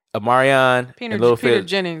 So Omarion Peter, and Lil Peter Fizz.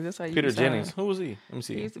 Jennings. That's how you Peter used to Jennings. say Who was he? Let me it. He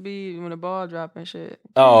see. used to be when the ball dropping shit.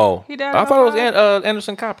 Oh, He died I on thought it was fire?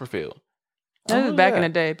 Anderson Copperfield. That was Oh, back yeah. in the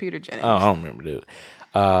day. Peter Jennings. Oh, I don't remember, dude.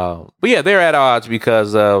 But yeah, they're at odds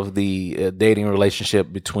because of the dating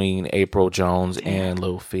relationship between April Jones and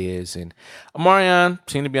Lil Fizz. And Omarion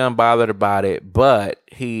seemed to be unbothered about it, but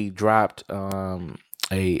he dropped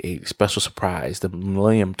a special surprise, the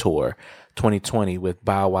Millennium Tour 2020 with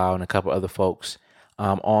Bow Wow and a couple other folks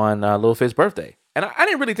on Lil Fizz's birthday. And I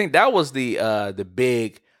didn't really think that was the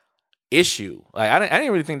big issue. Like I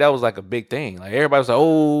didn't really think that was like a big thing. Like everybody was like,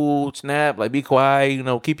 "Oh, snap! Like be quiet, you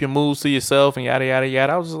know, keep your moves to yourself," and yada yada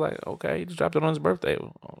yada. I was just like, "Okay, he just dropped it on his birthday,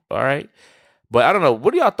 all right." But I don't know.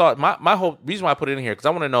 What do y'all thought? My whole reason why I put it in here because I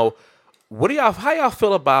want to know how y'all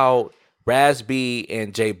feel about Raz B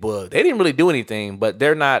and J Boog. They didn't really do anything, but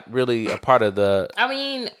they're not really a part of the. I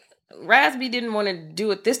mean, Rasby didn't want to do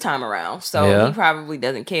it this time around, so Yeah. he probably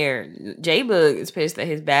doesn't care. J-Boog is pissed that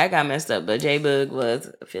his bag got messed up, but J-Boog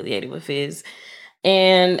was affiliated with Fizz.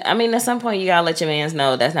 And, I mean, at some point, you gotta let your mans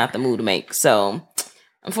know that's not the move to make. So,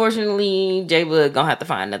 unfortunately, J-Boog gonna have to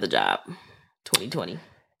find another job. 2020.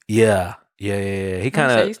 Yeah. He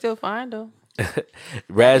kind He's of. still fine though.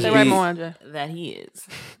 Right, Razby, Mwanje. That he is.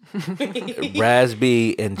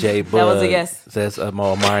 Razby and J Bug. That was a yes. Says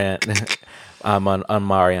Omarion. I'm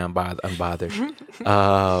Omarion unbothered.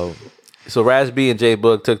 So Razby and J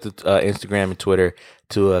Bug took to Instagram and Twitter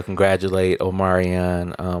to congratulate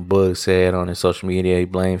Omarion. Bug said on his social media he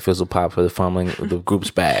blamed Fizzle Pop for the fumbling of the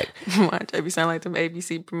group's bag. Mwanje be sound like them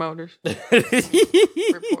ABC promoters,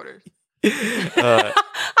 reporters.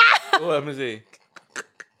 Let me see.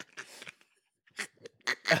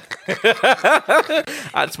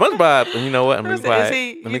 SpongeBob, and you know what? I'm being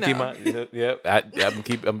quiet. Let me keep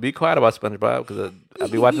my. I'm be quiet about SpongeBob because I'll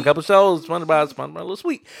be watching a couple shows. SpongeBob a little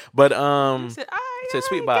sweet, but said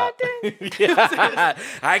Sweet Bob. Yeah.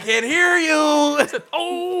 I can't hear you.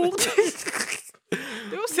 Oh,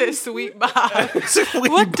 dude said Sweet Bob. Sweet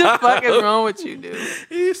What the Bob. fuck is wrong with you, dude?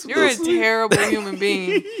 You're a terrible human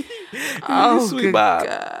being. Oh, Sweet good Bob.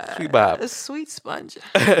 God. Sweet Bob. A sweet sponge.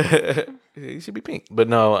 He should be pink, but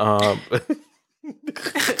no.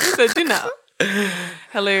 So you know,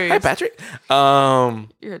 hilarious. Hi, Patrick.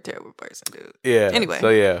 You're a terrible person, dude. Yeah. Anyway. So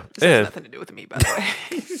yeah. This has nothing to do with me, by the way.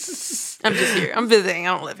 I'm just here. I'm visiting.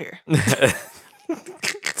 I don't live here.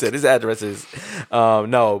 So his address is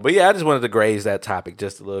no, but yeah, I just wanted to graze that topic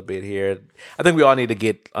just a little bit here. I think we all need to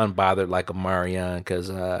get unbothered like Omarion because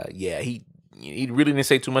he really didn't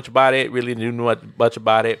say too much about it. Really didn't know much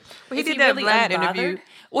about it. Well, he Is did he that really Vlad unbothered? interview.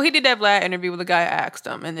 Well, he did that Vlad interview where the guy asked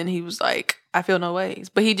him, and then he was like, "I feel no ways."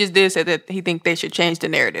 But he just did say that he think they should change the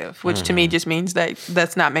narrative, which to me just means that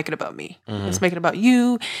that's not making it about me. Let's make it about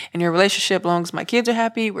you and your relationship. As long as my kids are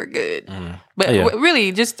happy, we're good. But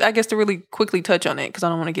really, just I guess to really quickly touch on it because I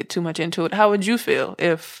don't want to get too much into it. How would you feel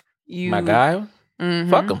if you My guy,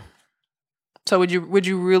 fuck him. So would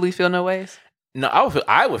you really feel no ways? No,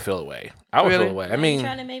 I would feel away. I would Really? feel away. I You mean,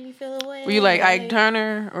 trying to make me feel away? Were you like Ike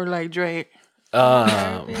Turner or like Drake?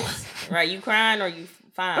 Right, you crying or you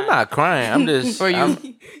fine? I'm not crying. I'm just. Or you- I'm-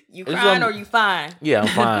 You It's crying on- or you fine? Yeah, I'm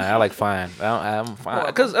fine. I like fine. I'm fine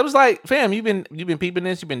because it was like, fam, you've been peeping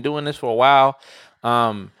this. You've been doing this for a while.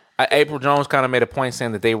 April Jones kind of made a point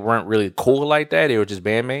saying that they weren't really cool like that. They were just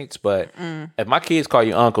bandmates. But if my kids call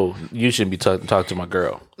you uncle, you shouldn't be talking to my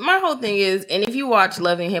girl. My whole thing is, and if you watch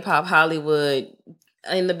Love and Hip Hop Hollywood,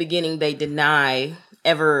 in the beginning they deny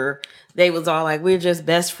ever. They was all like, we're just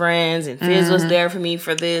best friends, and Fizz was there for me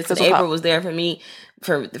for this, and Fizzle April Pop. was there for me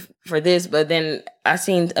for this. But then I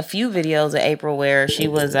seen a few videos of April where she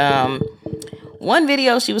was one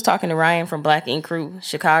video she was talking to Ryan from Black Ink Crew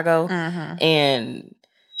Chicago, and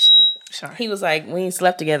Sorry. he was like, we ain't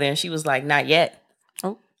slept together, and she was like, not yet.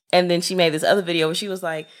 Oh. And then she made this other video where she was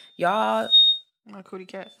like, y'all. My cootie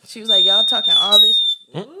cat. She was like, y'all talking all this.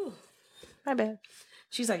 Ooh. My bad.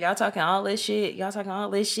 She's like, y'all talking all this shit.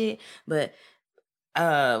 But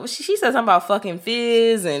she said something about fucking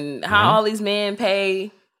Fizz and how all these men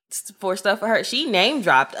pay for stuff for her. She name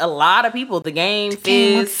dropped a lot of people. The Game,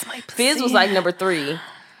 Fizz. Fizz was like number 3.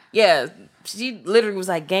 Yeah. She literally was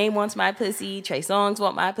like, Game wants my pussy. Trey Songz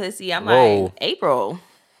want my pussy. I'm Whoa. like, April,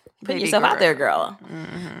 put Baby yourself out girl. there, girl.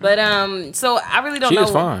 But so I really don't She know.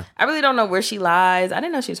 is fine. I really don't know where she lies. I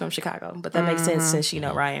didn't know she was from Chicago, but that makes sense since you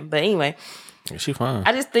know Ryan. But anyway, She fine.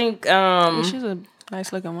 I just think She's a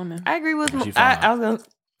nice looking woman. I agree with. She fine. I was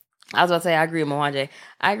about to say I agree with Mwanje.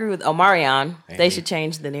 I agree with Omarion. They should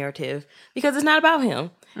change the narrative because it's not about him.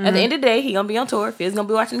 At the end of the day, he gonna be on tour. Fizz gonna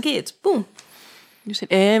be watching the kids. Boom. You said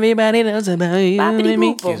everybody knows about you Boppity and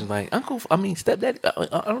me. boop boop. He's like, uncle. I mean, stepdaddy.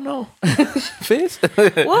 I don't know. Fizz.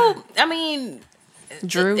 Well, I mean,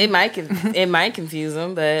 Drew. it might confuse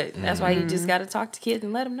him, but that's why you just got to talk to kids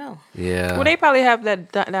and let them know. Yeah. Well, they probably have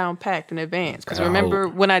that down packed in advance. Because I remember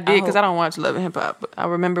hope. when I did, because hope. I don't watch Love and Hip Hop, but I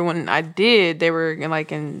remember when I did, they were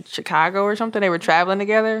in Chicago or something. They were traveling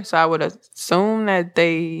together. So I would assume that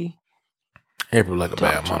they April like a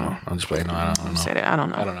bad mama. I'm just playing. No, I don't know. said it. I don't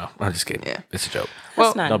know. I don't know. I'm just kidding. Yeah. It's a joke.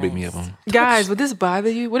 That's not Don't beat nice. me up on. Guys, would this bother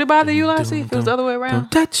you? Would it bother you, Lassie, if it was the other way around?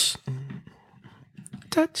 Don't touch.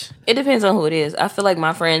 Touch. It depends on who it is. I feel like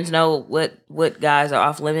my friends know what guys are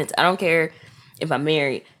off limits. I don't care if I'm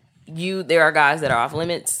married. There are guys that are off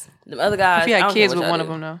limits. The other guys, If you I had don't care kids what with y'all one of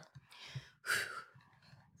do. them,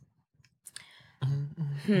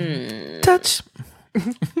 though. Touch.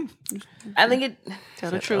 I think it.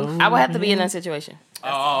 Tell the truth. I would have to be in that situation.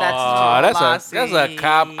 Oh, that's a cop That's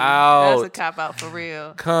a out. cop out for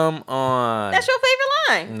real. Come on. That's your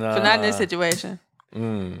favorite line. No. But not in this situation.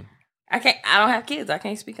 I can't. I don't have kids. I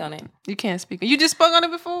can't speak on it. You can't speak. You just spoke on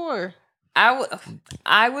it before.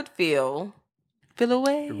 I would feel. Feel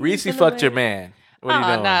away. Reese feel fucked away. your man. What are you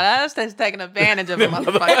doing? Nah, that's just taking advantage of a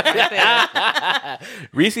motherfucker. Right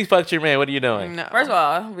Reese fucked your man. What are you doing? no. First of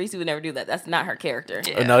all, Reese would never do that. That's not her character.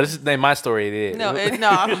 Oh, no, this is my story. It is. no,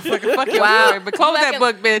 I'm fucking fuck your Wow. story. But close You that acting-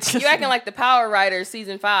 book, bitch. You acting like the Power Writers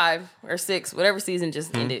season 5 or 6, whatever season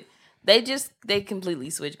just ended. They completely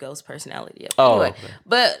switched Ghost's personality up. Oh, Anyway, okay.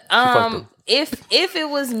 but fucked him. if it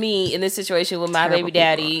was me in this situation with my Terrible baby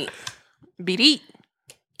daddy, BD.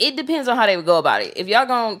 it depends on how they would go about it. If y'all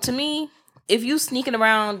going to me, if you sneaking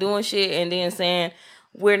around doing shit and then saying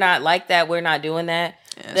we're not like that, we're not doing that,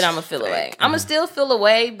 then I'm gonna feel away. I'm gonna still feel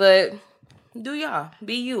away, but do y'all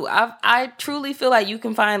be you. I truly feel like you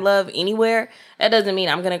can find love anywhere. That doesn't mean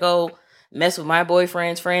I'm gonna go mess with my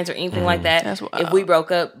boyfriend's friends or anything like that. That's if we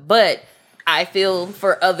broke up, but I feel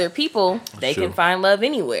for other people they True. can find love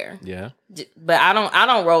anywhere. Yeah. But I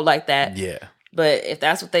don't roll like that. Yeah. But if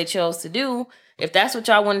that's what they chose to do, if that's what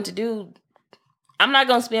y'all wanted to do, I'm not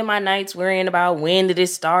gonna spend my nights worrying about when did it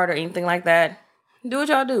start or anything like that. Do what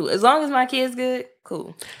y'all do. As long as my kid's good,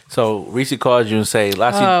 cool. So Reese called you and say,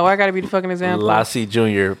 Lassie, Oh, I gotta be the fucking example. Lassie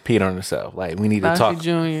Jr. peed on herself. Like we need to Lassie talk.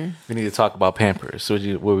 Jr. We need to talk about Pampers. So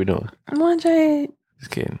what we doing? Come on, Jade.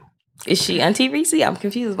 Just kidding. Is she Auntie Reese? I'm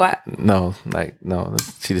confused. Why? No.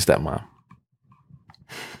 She the stepmom.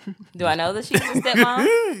 Do I know that she's a stepmom?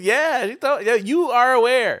 Yeah, she thought. Yeah, you are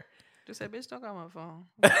aware. Just said, bitch, don't call my phone.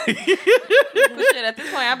 But shit, at this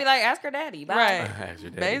point, I'll be like, ask her daddy. Bye. Right. Ask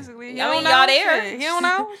your daddy. Basically, he I don't mean, know y'all there. shit. He don't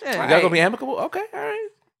know shit. Y'all gonna be amicable? Okay, all right.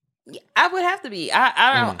 I would have to be.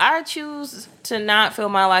 I don't. I choose to not feel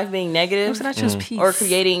my life being negative So I choose peace. or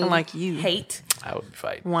creating like you. hate. I would be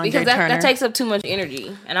fighting. One Because J. that Turner. takes up too much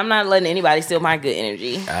energy, and I'm not letting anybody steal my good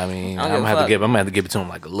energy. I mean, I I'm don't gonna give a have to give it to him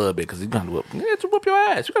like a little bit because he's gonna whoop. Yeah, to whoop your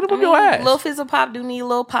ass. You gotta whoop your ass. Little fizzle pop do need a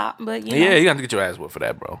little pop, but you know. Yeah, you got to get your ass whooped for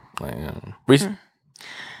that, bro. Like, Reese,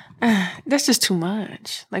 That's just too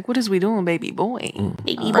much. Like, what is we doing, baby boy?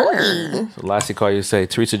 Baby boy. so Lassie called you and say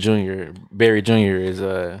Teresa Jr. Barry Jr. is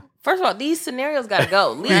First of all, these scenarios gotta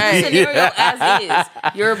go. Leave the scenario as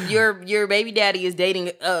is. Your baby daddy is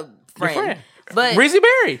dating a friend. But Breezy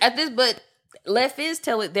Barry. but let Fizz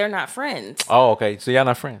tell it they're not friends. Oh, okay. So y'all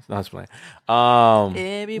not friends. No, that's playing.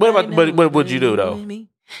 What would you do though?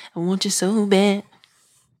 I want you so bad.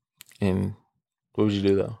 And what would you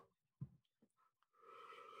do though?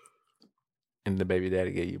 And the baby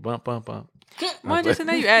daddy gave you bump. Why just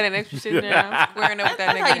know you adding extra shit in there? I'm squaring up with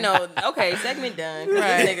that That's nigga. how you know. Okay, segment done. 'Cause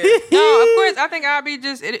Right. this nigga- No, of course. I think I'll be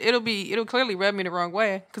just. It'll clearly rub me the wrong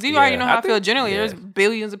way because you already Yeah, know how I I feel. think- Generally, yeah. there's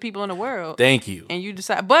billions of people in the world, Thank you. and you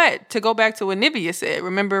decide. But to go back to what Nivea said,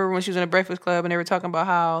 remember when she was in a Breakfast Club and they were talking about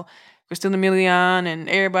how Christina Milian and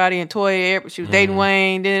everybody and Toya, she was dating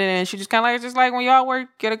Wayne, and she just kind of like, it's just like when y'all work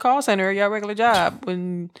at a call center, y'all regular job.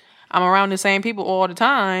 When I'm around the same people all the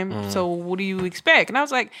time, so what do you expect? And I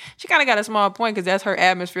was like, she kind of got a small point because that's her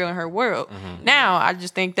atmosphere in her world. Now, I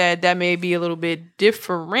just think that may be a little bit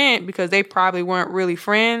different because they probably weren't really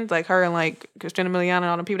friends, like her and like Christina Milian and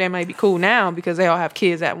all the people. They might be cool now because they all have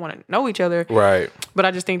kids that want to know each other. Right. But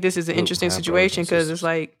I just think this is an interesting half brothers situation and because it's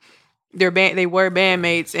like they were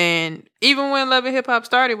bandmates, and even when Love and Hip Hop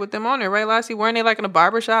started with them on there, right, Lassie? Weren't they like in a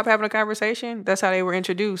barbershop having a conversation? That's how they were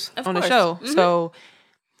introduced on the course. show. So,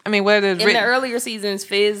 I mean, whether it's In written, the earlier seasons,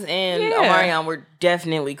 Fizz and Yeah. Omarion were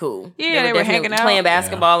definitely cool. Yeah, they were definitely hanging out. playing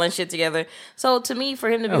basketball and shit together. So to me, for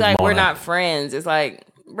him to be was like, we're Mona. not friends, it's like,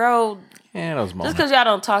 bro, Yeah, that was just moment. because y'all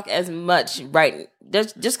don't talk as much right,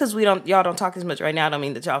 just because y'all don't talk as much right now, don't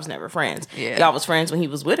mean that y'all was never friends. Yeah. Y'all was friends when he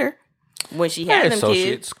was with her, when she Yeah, had them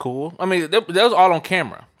associates, kids. cool. I mean, that was all on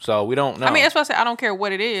camera, so we don't know. I mean, that's why I said I don't care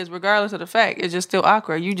what it is, regardless of the fact. It's just still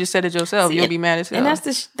awkward. You just said it yourself. You'll be mad as hell. And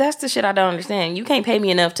that's the shit I don't understand. You can't pay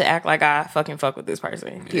me enough to act like I fucking fuck with this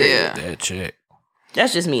person. Period. yeah. that chick.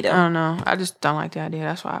 That's just me though. I don't know. I just don't like the idea.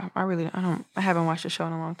 That's why I haven't watched the show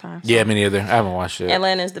in a long time. Yeah, me neither. I haven't watched it.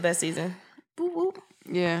 Atlanta's the best season.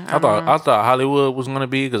 Yeah. I thought Hollywood was gonna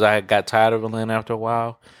be because I got tired of Atlanta after a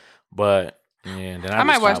while, but yeah, then I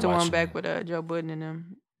might just watch stopped the one watching back it. with Joe Budden and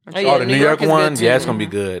them. Oh, yeah, Oh, the New York is one, good, too. yeah, that's gonna be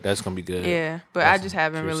good. That's gonna be good. Yeah, but I just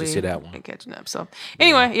haven't curious to really see that one. been catching up. So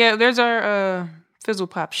anyway, yeah, there's our fizzle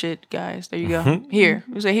pop shit, guys. There you go. Here,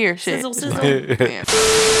 we say here shit. Sizzle, sizzle. Yeah.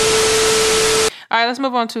 All right, let's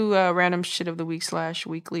move on to random shit of the week /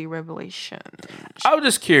 weekly revelation. I was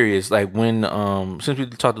just curious, like when since we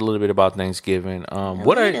talked a little bit about Thanksgiving,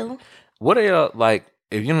 what are your like?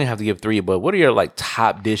 If you don't even have to give 3, but what are your like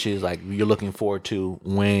top dishes like you're looking forward to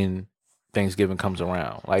when Thanksgiving comes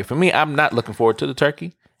around? Like for me, I'm not looking forward to the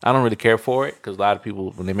turkey. I don't really care for it because a lot of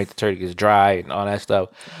people when they make the turkey it's dry and all that stuff.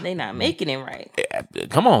 They not making it right.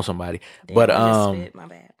 Come on, somebody. Damn, But I just spit. My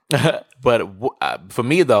bad. but for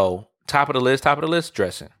me though, top of the list,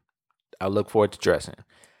 dressing. I look forward to dressing.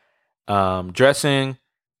 Dressing,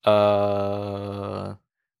 the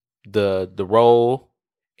roll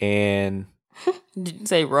and Did you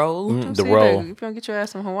say roll? the roll. If you don't get your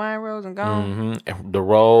ass some Hawaiian rolls and gone. The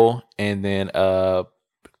roll, and then I'm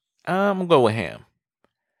gonna go with ham.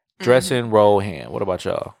 Dressing, roll, ham. What about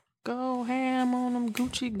y'all? Go ham on them,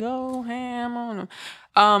 Gucci. Go ham on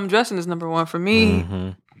them. Dressing is number one for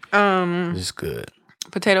me. It's good.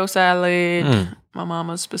 Potato salad. My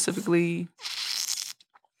mama specifically.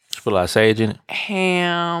 Just put a lot of sage in it.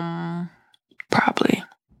 Ham, probably.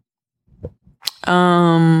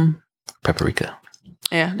 Paprika.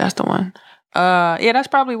 Yeah, that's the one. Yeah, that's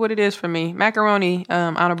probably what it is for me. Macaroni,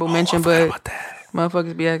 honorable mention, but about that.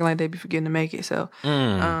 motherfuckers be acting like they be forgetting to make it. So,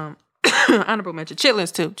 honorable mention.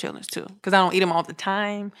 Chitlins too, because I don't eat them all the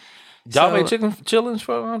time. Y'all made chitlins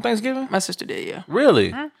for Thanksgiving? My sister did, yeah.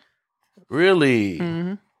 Really? Really?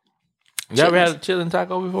 You ever had a chitlin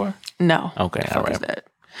taco before? No. Okay, all right. That.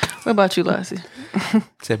 What about you, Lassie?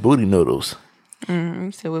 Said booty noodles.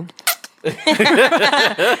 You said, well,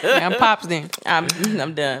 yeah, I'm pops then. I'm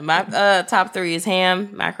done. My top 3 is ham,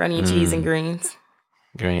 macaroni and cheese, and greens.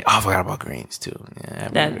 Green. Oh, I forgot about greens too. Yeah,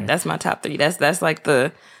 That's my top 3. That's like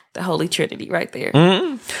the holy trinity right there.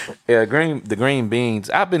 Yeah, the green beans.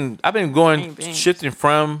 I've been going shifting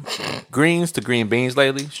from greens to green beans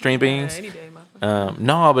lately. String beans. Any day,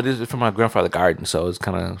 No, but it's from my grandfather's garden, so it's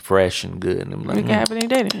kind of fresh and good. And I'm like, we can have it any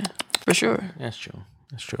day then, for sure. That's true.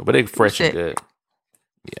 But it's fresh and good.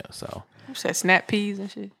 Yeah, so. You said snap peas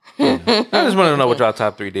and shit. I just want to know what y'all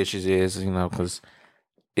top 3 dishes is, because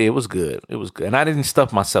it was good. And I didn't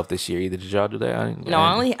stuff myself this year either. Did y'all do that? I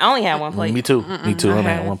only had one plate. Me too. Me too. I only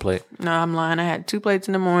had one plate. No, I'm lying. I had 2 plates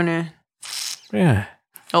in the morning. Yeah.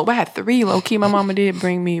 Oh, but I had 3 low key. My mama did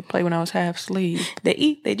bring me a plate when I was half asleep. They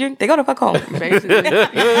eat, they drink, they go to fuck home. Basically.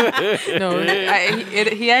 No,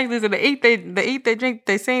 he actually said they eat, they drink,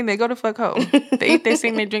 they sing, they go to fuck home. They eat, they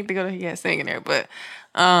sing, they drink, they go to, yeah, singing there. But,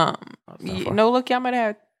 no, look, I might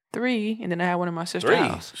have had 3, and then I had one in my sister's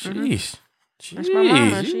house. Jeez. That's my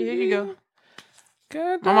mama. Here you go.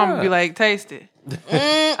 God, my mama be like, taste it.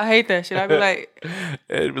 I hate that shit. I be like,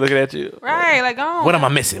 looking at you. Right, like, oh. What am I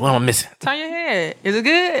missing? Turn your head. Is it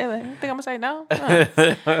good? Like, you think I'm gonna say no?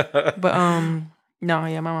 But no,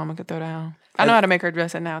 yeah, my mama could throw down. I know how to make her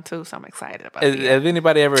dress it now too, so I'm excited about it. Has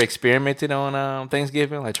anybody ever experimented on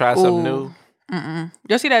Thanksgiving? Like try something new?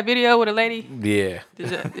 Y'all see that video with a lady? Yeah.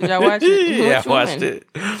 Did y'all watch it? Yeah, I watched it.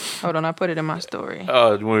 Hold on, I put it in my story.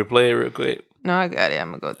 Oh, you want me to play it real quick? No, I got it.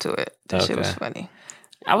 I'm gonna go to it. That shit was funny.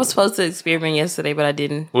 I was supposed to experiment yesterday, but I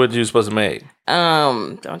didn't. What you supposed to make?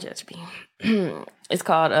 Don't judge me. It's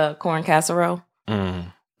called corn casserole.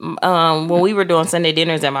 When we were doing Sunday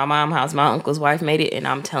dinners at my mom's house, my uncle's wife made it, and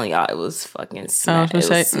I'm telling y'all, it was fucking smack. It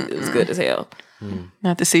was good as hell.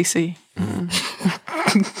 Not the CC.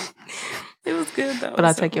 It was good though. But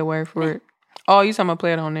I'll take your word for it. Oh, you talking about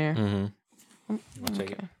play it on there? I'll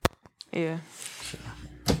take it. Yeah.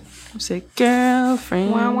 Say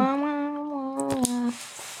girlfriend.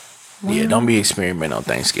 Yeah, don't be experimenting on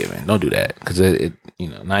Thanksgiving. Don't do that because it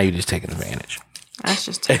now you're just taking advantage. That's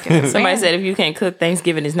just taking advantage. Somebody said if you can't cook,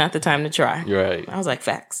 Thanksgiving is not the time to try. You're right. I was like,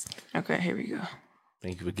 facts. Okay, here we go.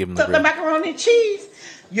 Thank you for giving the macaroni and cheese.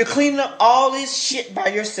 You're cleaning up all this shit by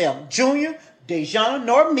yourself. Junior, Dejana,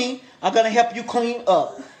 nor me are gonna help you clean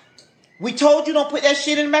up. We told you don't put that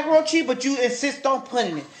shit in the macaroni and cheese, but you insist on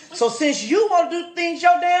putting it. So since you want to do things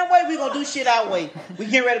your damn way, we gonna do shit our way. We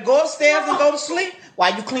getting ready to go upstairs and go to sleep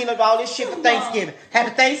while you clean up all this shit for Thanksgiving.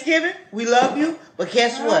 Happy Thanksgiving. We love you, but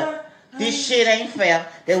guess what? This shit ain't fair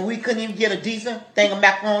that we couldn't even get a decent thing of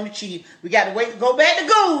macaroni and cheese. We got to wait to go back to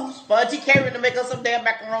Goose for Auntie Karen to make us some damn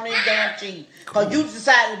macaroni and damn cheese. Because you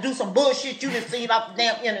decided to do some bullshit you done seen off the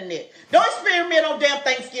damn internet. Don't experiment on damn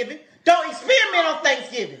Thanksgiving. Don't experiment on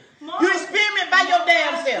Thanksgiving. Mom, you experiment by your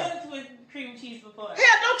damn self. With cream cheese before. Hell,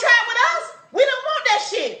 don't try it with us. We don't want that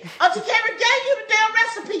shit. Auntie Karen gave you the damn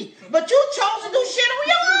recipe. But you chose to do shit on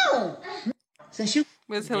your own. Since you... It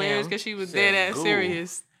was hilarious because she was dead ass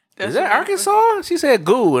serious. Is that Arkansas? She said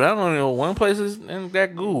goo, and I don't know. One place is and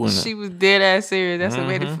got goo in it. She was dead ass serious. That's what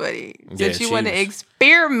made it funny. Said she wanted to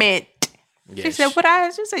experiment. Yeah, she said, "What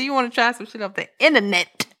I?" She said, "You want to try some shit off the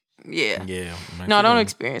internet?" Yeah. Yeah. No, don't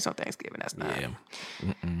experience on Thanksgiving. That's not. Yeah.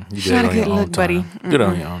 You got a good look, buddy. Do it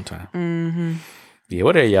on your own time. Yeah.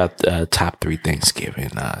 What are y'all top 3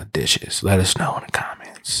 Thanksgiving dishes? Let us know in the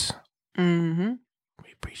comments.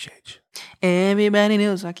 We appreciate you. Everybody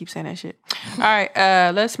knows. I keep saying that shit. All right,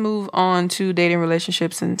 let's move on to dating,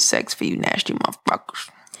 relationships, and sex for you nasty motherfuckers.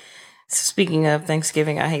 So speaking of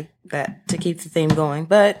Thanksgiving, I hate that to keep the theme going,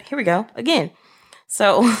 but here we go again.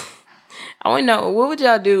 So I want to know, what would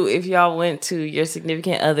y'all do if y'all went to your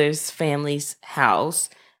significant other's family's house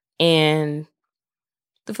and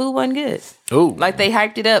the food wasn't good? Ooh. Like they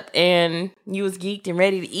hyped it up and you was geeked and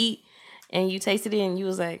ready to eat and you tasted it and you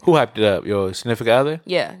was like, Who hyped it up? Your significant other?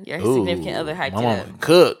 yeah, your significant other hyped my it mama up. can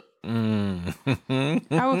cook.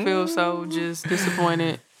 I would feel so just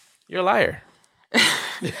disappointed. You're a liar.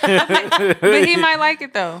 But he might like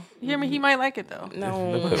it though. You hear me? He might like it though.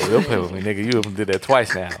 No. Don't play with me, nigga. You did that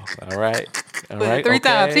twice now. All right. All right. 3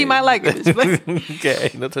 times. He might like it.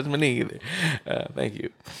 Okay. Don't touch my knee either. Thank you.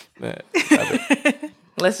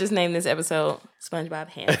 Let's just name this episode SpongeBob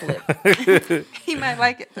Hand Flip. He might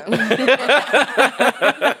like it though.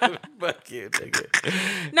 Fuck you. Take it.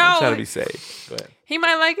 No. I'm trying to be safe. Go ahead. He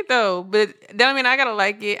might like it though, but that don't mean I gotta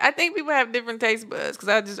like it. I think people have different taste buds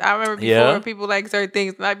because I remember before Yeah. people like certain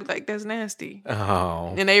things and I'd be like, that's nasty.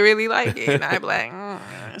 Oh. And they really like it. And I'd be like,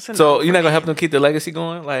 it's a So no you're for not gonna me. help them keep the legacy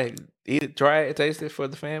going? Like eat it, try it, taste it for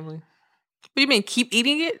the family? What do you mean keep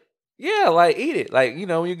eating it? Yeah, like eat it. Like, you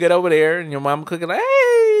know, when you get over there and your mom cooking, like,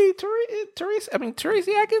 hey, Teresa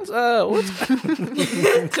Atkins, what's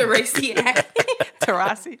Teresi.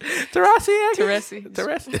 Tarasi. Terasi Atkins? Teresi.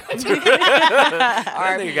 Teresi.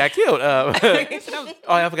 That nigga got killed.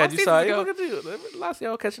 Oh, I forgot you saw it. Look at you. Lots of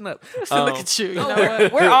y'all catching up. Look at you. You know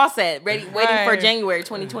what? We're all set, ready, waiting for Right. January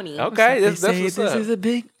 2020. Okay, They that's say what's this up. is a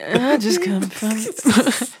big. I just come from.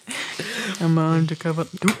 I'm undercover.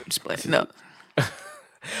 Just playing. No.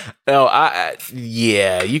 No,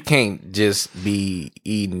 yeah, you can't just be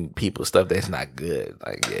eating people's stuff that's not good.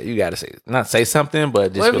 Like, yeah, you gotta say something, but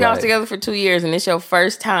just What if be y'all like, together for 2 years and it's your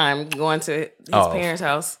first time going to his parents'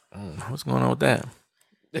 house? What's going on with that?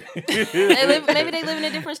 Maybe they live in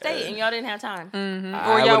a different state and y'all didn't have time. Or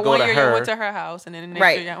I y'all would go one to year her. you went to her house and then the next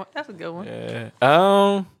Right. year y'all went. That's a good one. Yeah.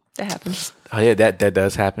 That happens. Oh yeah, that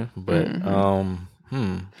does happen. But I'm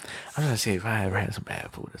gonna see if I ever had some bad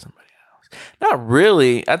food at somebody else. Not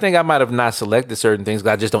really. I think I might have not selected certain things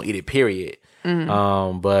because I just don't eat it. Period.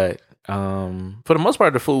 But for the most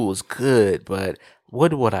part, the food was good. But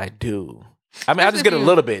what would I do? I mean, I just get a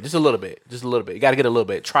little bit, just a little bit. You got to get a little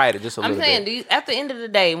bit. Try it just a I'm little saying, bit. at the end of the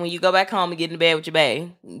day, when you go back home and get in bed with your bae,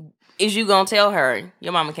 is you gonna tell her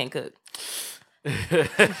your mama can't cook?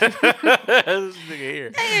 This nigga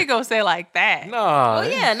here. I ain't gonna say it like that. No. Oh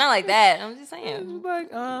yeah, not like that. I'm just saying,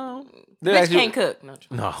 Like, bitch can't cook.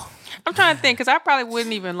 No. I'm trying to think because I probably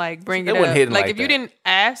wouldn't even like bring It it wasn't up. hidden Like like if you that. didn't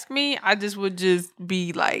ask me, I just would just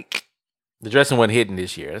be like, The dressing wasn't hidden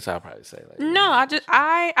this year. That's how I'd probably say. Like, no, I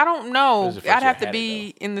don't know. This is the first I'd have year I to had be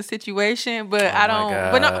it, in the situation, but my I don't.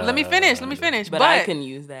 But no, let me finish. But But, I couldn't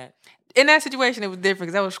use that. in that situation, it was different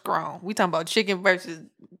because that was strong. We talking about chicken versus.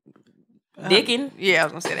 Dicking. Yeah, I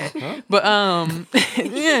was gonna say that. But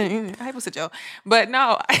yeah, I was a joke. But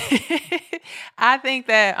no, I think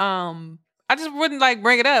that I just wouldn't like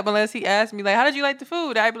bring it up unless he asked me like, "How did you like the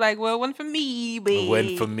food?" I'd be like, "Well, it wasn't for me, babe. it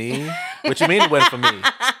wasn't for me. What you mean it wasn't for me?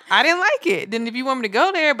 I didn't like it." Then if you want me to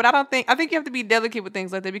go there, but I think you have to be delicate with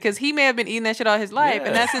things like that because he may have been eating that shit all his life, Yeah.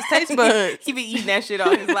 and that's his taste buds. He be eating that shit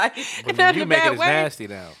all his life. But Not when in you a make it bad as way. nasty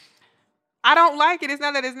now. I don't like it. It's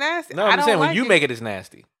not that it's nasty. No, I I'm don't saying when like you it. make it as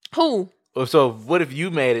nasty. Who? So what if you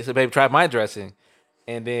made it? So baby, try my dressing,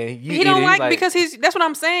 and then you He eat don't it, like because he's. That's what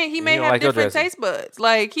I'm saying. He may don't have like your different dressing. taste buds.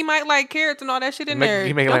 Like he might like carrots and all that shit in Make- there.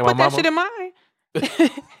 you make it Don't like put my that shit in mine.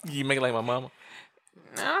 You make it like my mama.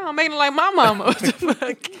 No, I'm making it like my mama. What the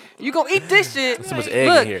fuck? You gonna eat this shit? There's so much egg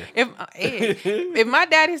Look, in here. if my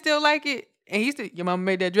daddy still like it, and he still, your mama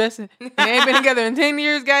made that dressing, and they ain't been together in 10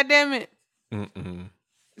 years. Goddamn it,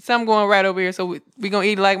 something going right over here. So we gonna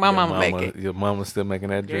eat it like my Your mama make it. Your mama's still making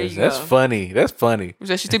that There you dressing. That's go. funny. That's funny.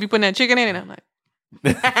 So she still be putting that chicken in it. I'm like,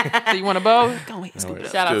 so you want a bowl? Go ahead, scoop it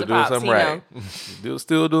up. Shout out Still to doing Pops, something you right.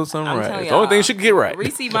 Still doing something I'm right. telling It's the only thing y'all, she can get right.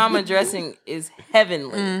 Reese Mama dressing is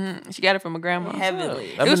heavenly. She got it from my grandma.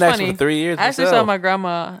 Heavenly. I've It was been asking funny. for 3 years. I actually saw myself. my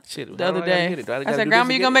grandma Shit, the how other do I gotta day. get it? Do I I gotta said, do "Grandma,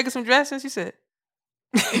 this you to gonna get make us some dressing?" She said,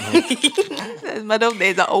 "My those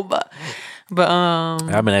days are over." But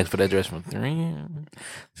I've been asking for that dress for 3 years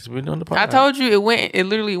since we've been doing the podcast. I told you it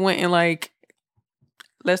literally went in like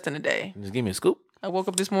less than a day. Just give me a scoop. I woke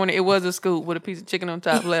up this morning. It was a scoop with a piece of chicken on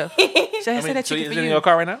top left. Should I say that so chicken is for it in you? your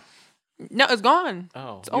car right now? No, it's gone.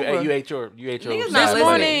 Oh, It's you over. ate your Niggas This not listening.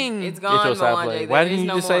 morning. It's Get gone, your side Moanje. plate. There Why is didn't you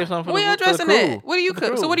no just more. save something for What the, y'all for the dressing crew? at? What do you For the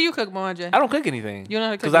cook? So crew? what do you cook, Moanja? I don't cook anything. You don't know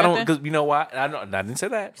how to cook Because I don't. nothing? Because you know why? I didn't say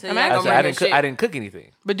that. So I'm you're not I gonna said I bring didn't your cook. I shit. didn't cook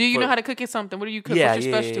anything. But do you For- know how to cook it something? What do you cook? Yeah, What's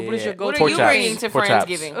your specialty? What is your yeah. go-to? What are Pork you chops. bringing to Pork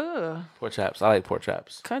chops. Friendsgiving? Ugh, Pork chops. I like pork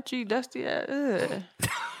chops. country dusty ass. Ugh.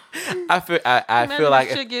 I feel Imagine like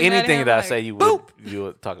this shit getting mad at anything him, that I like, say you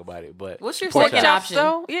would talk about it. But What's your Pork second chops, option?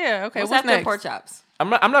 though? Yeah. Okay. What's What's after next? pork chops? I'm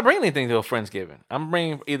not bringing anything to a Friendsgiving. I'm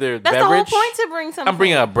bringing either That's beverage. the whole point to bring something. I'm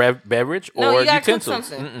bringing a beverage No, or you gotta cook utensils.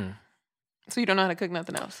 something. So you don't know how to cook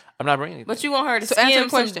nothing else. I'm not bringing anything. But you want her to So answer skim the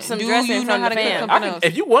question. some Do dressing you know from how the to cook fam. something I can, else?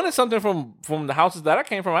 if you wanted something from the houses that I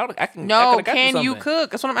came from, I can. No, I got can you something.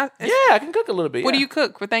 cook? That's what I'm asking. Yeah, I can cook a little bit. What do yeah. you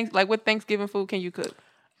cook for like what Thanksgiving food can you cook?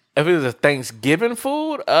 If it was a Thanksgiving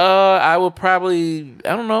food, I would probably,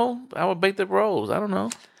 I don't know, I would bake the rolls. I don't know.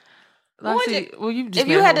 Well, you just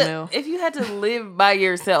If you made a had whole to, meal. if you had to live by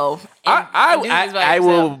yourself, and do this by I will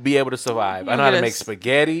yourself, be able to survive. I You know how to get make a-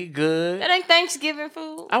 spaghetti good. that ain't Thanksgiving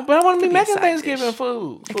food. But I want to be making side Thanksgiving dish.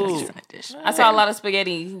 food. Side dish. I saw a lot of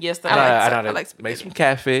spaghetti yesterday. I know how to I like make spaghetti. some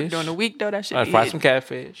catfish. During the week though, that shit. I'd be fry hitting. some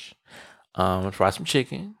catfish. Fry some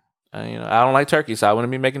chicken. I don't like turkey, so I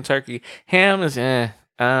wouldn't be making turkey. Ham is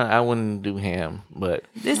I wouldn't do ham, but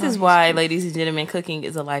This is why, ladies and gentlemen, cooking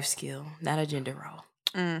is a life skill, not a gender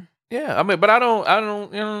role. yeah, I mean, but I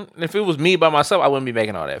don't, if it was me by myself, I wouldn't be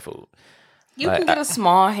making all that food. You Like, can get a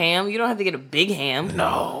small ham. You don't have to get a big ham.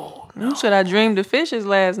 No. You said I dreamed of fishes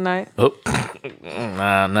last night. Oh,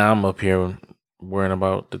 now I'm up here worrying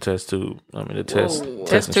about the test tube. I mean, the test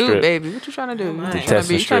Test tube, strip. baby. What you trying to do? my. You trying Test to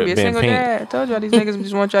be, and you trying to be a strip single being dad? I told y'all these niggas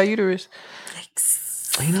just want y'all uterus.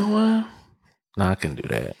 You know what? No, I can do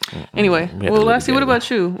that. Mm-mm. Anyway, We have to well, live Lassie, what together. about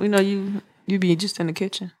you? We know you be just in the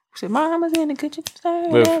kitchen. You said, Mama's in the kitchen.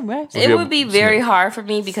 With- It would be very hard for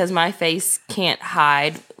me because my face can't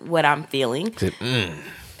hide what I'm feeling.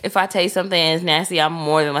 If I taste something and it's nasty, I'm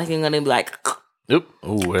more than likely going to be like, Oop.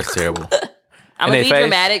 Ooh, that's terrible. I'm In going they to be face?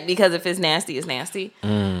 dramatic because if it's nasty, it's nasty.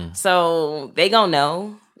 So they going to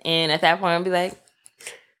know. And at that point, I'll be like,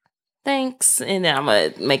 thanks. And then I'm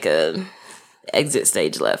going to make a exit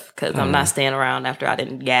stage left because I'm not staying around after I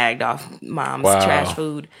didn't gagged off mom's Wow. trash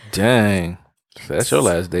food. Dang. So that's your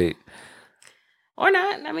last date. Or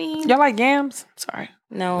not. I mean, Y'all like yams? Sorry.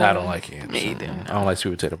 no. No, I don't like it. Me either. I don't like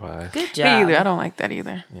sweet potato pie. Good Me job. either. I don't like that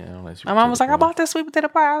either. Yeah, I don't like sweet My mom was like, I potato bought this sweet potato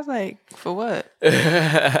pie. I was like, for what?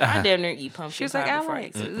 I damn near eat pumpkin She was pie like, I before I like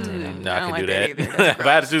eat sweet it. potato. No, I can like do that that. either. That's If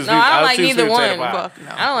I had to choose, No, I don't like choose either sweet potato one. pie. Fuck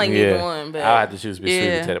no. I don't like Yeah, either one, but I had to choose sweet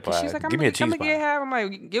Yeah. potato pie. She's like, Give me a cheese I'm gonna get pie. half. I'm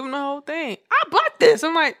like, give them the whole thing. I bought this.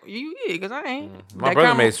 I'm like, you eat because I ain't. My That brother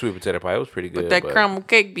caramel- made sweet potato pie. It was pretty good. But that caramel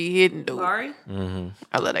cake be hidden, dude. Bari?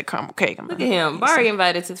 I love that caramel cake. I'm Look at him. Bari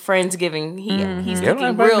invited to Friendsgiving. He's Yeah, don't cooking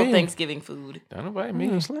invite real me. Thanksgiving food. Don't invite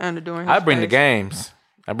me. slander during I his bring the face. games.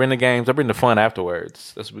 I bring the fun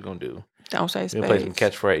afterwards. That's what we're gonna do. Don't say We'll play some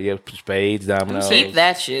spades. catchphrase. Yeah, spades, dominoes. Keep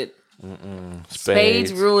that shit.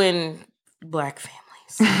 Spades ruin black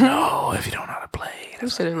families. No, if you don't know how to play. You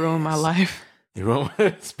said it ruined my life. You ruin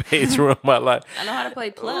spades ruin my life. I know how to play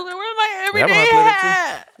pluck. Where's my Yeah, I everyday know how to play that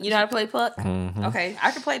hat? You know how to play pluck? Okay,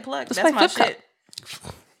 I can play pluck. Let's That's play my flip cup.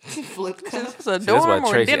 shit. Flip cup. It's a See, that's dorm why or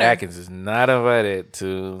Tracy dinner. Atkins is not invited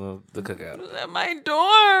to the cookout. At my dorm.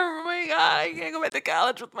 Oh my God, I can't go back to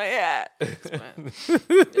college with my hat. Just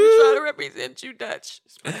try to represent you, Dutch.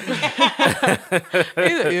 He's like,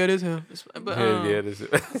 yeah, it is him. But, Yeah, this is-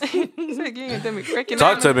 he said, you ain't tell me correct your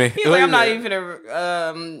Talk name. to me. He's like, I'm not even finna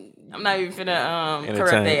correct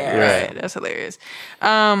Entertain. that. Right. Right, that's hilarious.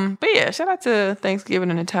 But yeah, shout out to Thanksgiving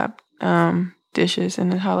and the top dishes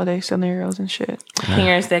and the holiday scenarios and shit.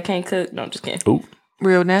 Parents that can't cook. No, I'm just kidding. Ooh.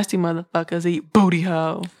 Real nasty motherfuckers eat booty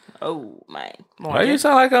hole. Oh my. Why you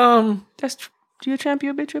sound like That's you a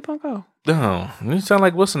champion bitch with Punko. No, you sound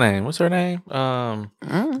like what's her name? What's her name?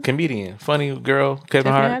 Comedian, funny girl,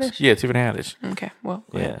 Kevin Tiffany Hart. Haddish? Yeah, Tiffany Haddish. Okay, well,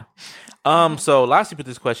 Yeah. So Lassie put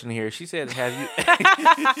this question here. She said, "Have you?"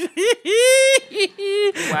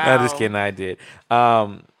 Wow. I'm just kidding. I did.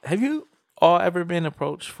 Have you all ever been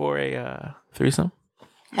approached for a threesome?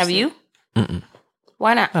 Have you?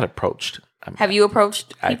 Why not? Not approached. Have you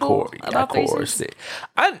approached I people course about it. threesomes?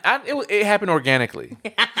 It happened organically.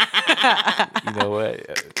 You know what?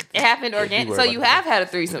 It happened organic. worry So about you that. have had a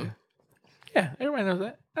threesome. Yeah, everybody knows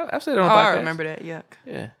that. I've said it on the oh, podcast. I remember that. Yuck.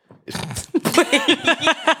 Yeah.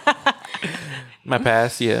 My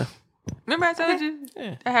past, yeah. Remember I told you?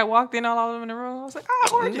 Yeah. I had walked in all of them in the room. I was like, oh,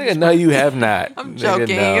 oranges. Nigga, no, you have not. I'm Nigga,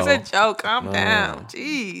 joking. no. It's a joke. Calm down.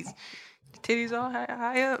 Jeez. Titties all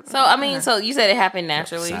high up. So I mean, so you said it happened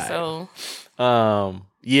naturally. Upside. So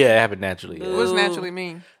Yeah, it happened naturally. What Yeah. does naturally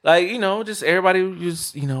mean? Like, just everybody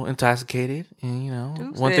was, intoxicated,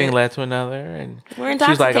 and one thing said- led to another, and We're she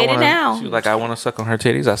was like, intoxicated now. She was like, I want to suck on her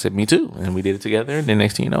titties. I said, me too, and we did it together. And then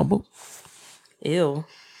next thing you know, boom, ew.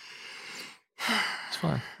 it's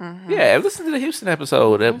fun. Yeah, listen to the Houston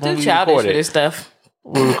episode that when Too we childish for recorded. this stuff.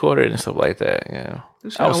 We recorded and stuff like that. Yeah,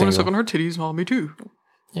 I want to suck on her titties. Oh, me too.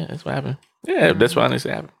 Yeah, that's what happened. Yeah, that's what honestly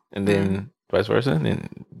happened. and then vice versa, and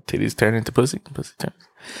then titties turn into pussy. Pussy turns.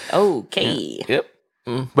 Okay. Yep.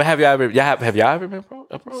 But have y'all ever been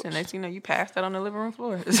approached? So next thing you know, you passed that on the living room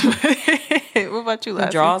floor. What about you,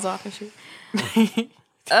 Lassie? Draws off and shit.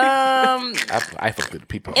 I fucked with the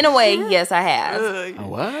people. In a way, yes, I have.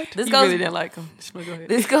 What? This You goes. really didn't like him. Go ahead.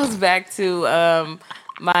 This goes back to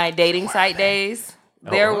my dating site days.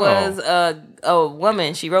 There was a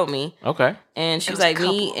woman. She wrote me. Okay. And she was like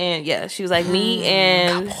me, and she was like me,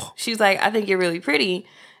 and she was like, I think you're really pretty,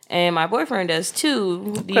 and my boyfriend does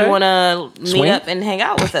too. Do you want to meet up and hang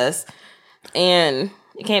out with us? And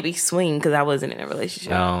it can't be swing because I wasn't in a relationship.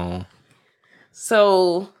 No.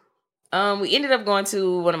 So, we ended up going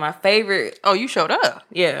to one of my favorite. Oh, you showed up.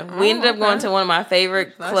 Yeah, we ended up going to one of my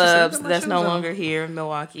favorite clubs that's no longer here in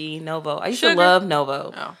Milwaukee, Novo. I used to love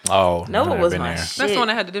Novo. Oh, Novo was my there. shit. That's the one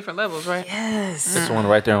that had the different levels, right? Yes. That's the one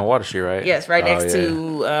right there on Water Street, right? Yes, right next to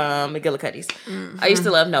McGillicuddy's. I used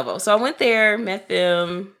to love Novo. So I went there, met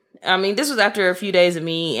them. I mean, this was after a few days of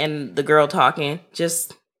me and the girl talking,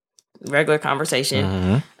 just regular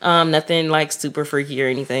conversation. Nothing like super freaky or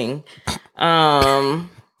anything.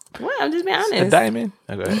 Well, I'm just being honest. A diamond.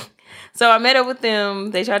 Okay. So I met up with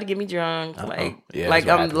them. They tried to get me drunk.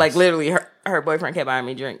 Literally her boyfriend kept buying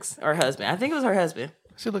me drinks. Or husband. I think it was her husband.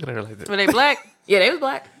 She looking at her like that. Were they black? Yeah, they was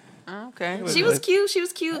black. Oh, okay. She was cute. She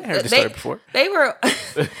was cute. I heard this story before. They were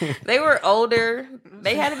they were older.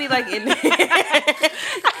 They had to be like in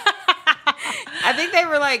I think they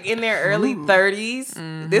were like in their early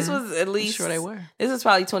 30s. This was at least Sure they were. This was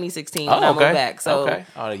probably 2016 when I moved back. So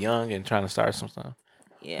they're young and trying to start some stuff.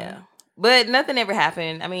 yeah. But nothing ever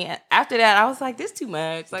happened. I mean, after that, I was like, "This too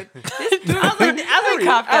much." Like, this, I was like,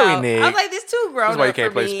 copped out. I was like, "This too grown That's why you up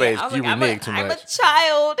can't for play me." spades. I was You like, renege too much. I'm a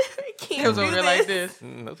child. I can't It was do over there this. like this.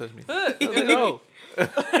 Don't touch me. No,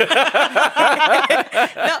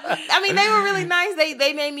 I mean they were really nice.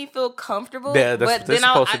 They made me feel comfortable. Yeah, that's but what they're then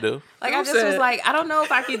supposed to do. Like I just was like, I don't know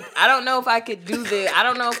if I could do this. I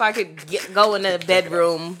don't know if I could go in the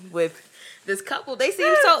bedroom with this couple. They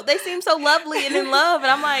seem so lovely and in love, and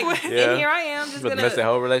I'm like, and here I am just gonna mess that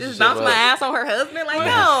whole relationship just bounce my up. ass on her husband. Like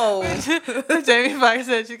no, Jamie Foxx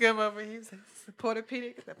said she come over. He was like,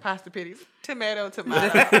 "Porta-pedic, pasta-pedic, tomato." He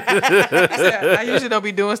said, I usually don't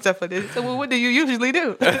be doing stuff like this. So, well, what do you usually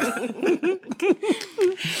do?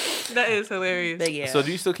 That is hilarious. but yeah. So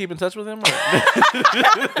do you still keep in touch with him?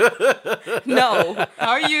 No, How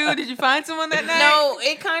are you? Did you find someone that night? no,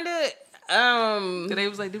 it kind of Today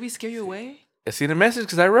was like, did we scare you away? I see the message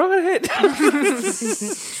because I wrote it. yeah,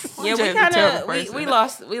 we Jay's a kind terrible of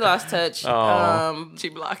person. we lost touch. Oh. She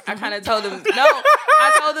blocked I him. kind of told them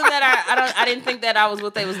I told them that I didn't think that I was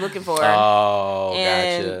what they was looking for. Oh,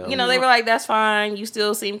 And gotcha. they were like, "That's fine. You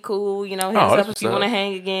still seem cool. Hit us that's up if you what's want to up.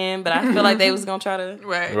 hang again." But I feel like they was gonna try to.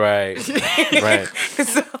 Right. Right. Right.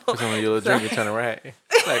 So, Because when you're a little drink, you're trying to right.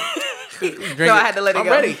 Like, so I had to let it I'm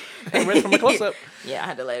go. ready. I'm ready for my close up. Yeah, I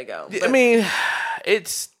had to let it go. I mean,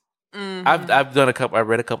 it's. I've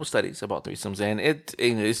read a couple studies about threesomes, and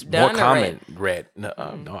it's Done more or common. Read no,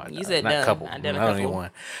 You said not done. couple. I done a I don't couple.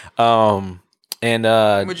 need one.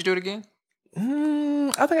 And Would you do it again?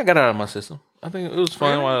 I think I got it out of my system. I think it was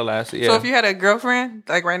fun while it lasted. Yeah. So if you had a girlfriend,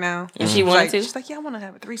 like right now, And she wanted to? she's like, yeah, I want to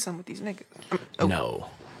have a threesome with these niggas. no.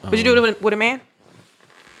 Would you do it with a man?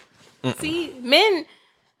 See,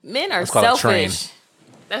 men are called a train. selfish.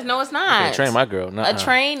 It's not. I train my girl. A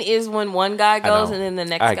train is when one guy goes know. and then the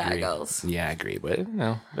next I guy agree. goes. Yeah, I agree, but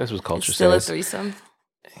that's what culture It's still a says. threesome.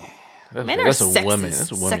 That's, Men are that's sexist. what women.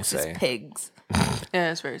 That's what women sexist say. pigs.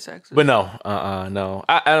 Yeah, it's very sexist. But no, no.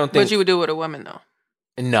 I don't think. But you would do it with a woman though.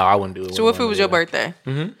 No, I wouldn't do it. So with if it was women your either.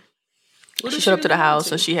 birthday, What she if showed up to the didn't house,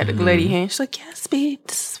 want so she had the lady hand. She's like, yes, babe,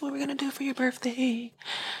 this is what we're gonna do for your birthday.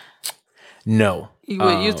 No. You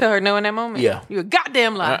would you tell her no in that moment? yeah. You a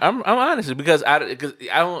goddamn lie. I'm honest because I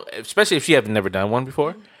don't, especially if she have never done one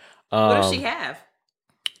before. What if she have?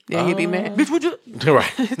 Yeah, he'd be mad. Bitch, would you?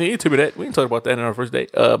 Right. You told me that. We didn't talk about that in our first date.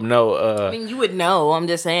 No. I mean, you would know. I'm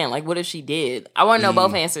just saying. Like, what if she did? I want to know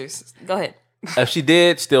both answers. Go ahead. If she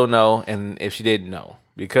did, still no, and if she didn't, no,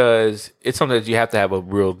 because it's something that you have to have a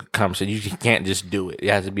real conversation. You can't just do it. It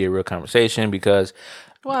has to be a real conversation because.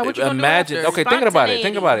 Why? What you gonna do Imagine. after? Okay, think about it.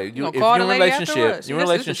 Think about it. You if gonna call you're in the a lady relationship, afterwards? you're in a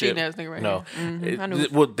This is the relationship. cheating ass nigga right No, here. I knew.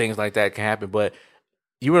 well, things like that can happen, but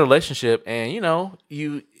you're in a relationship, and you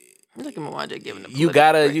Look at Mwanja giving the you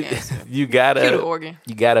gotta Cute organ.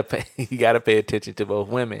 you gotta pay attention to both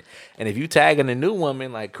women, and if you tagging a new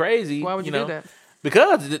woman like crazy, Why would you do that?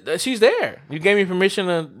 Because she's there. You gave me permission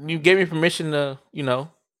to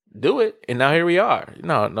do it, and now here we are.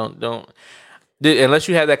 No, don't. unless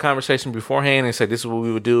you had that conversation beforehand and say this is what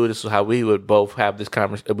we would do, this is how we would both have this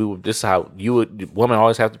conversation. This is how you would. The woman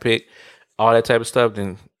always have to pick all that type of stuff.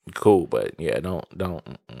 Then cool, but yeah, don't.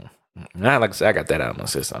 Not like I said, I got that out of my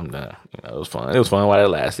system. I'm done. You know, it was fun. It was fun while it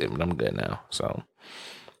lasted, but I'm good now. So,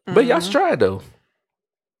 but y'all should try it though.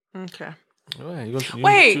 Okay.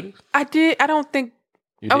 Wait, I did. I don't think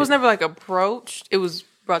I was never like approached. It was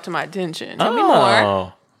brought to my attention. Tell me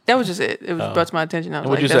more. That was just it. It was brought to my attention. I was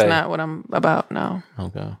like, that's not what I'm about. No.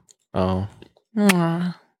 Okay. Oh.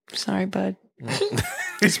 Sorry, bud.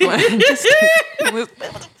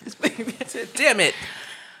 Damn it.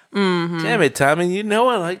 Damn it, Tommy. You know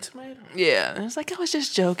I like tomato. Yeah. And it's like, I was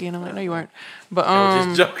just joking. I'm like, no, you weren't. But I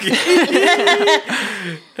was just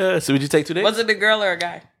joking. So would you take 2 days? Was it a girl or a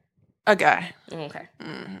guy? A guy. Okay.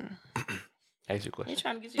 Ask your question. He's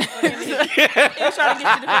trying to get you to fuck him. He's trying to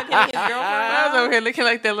get you to fuck him and his girlfriend. I was over here looking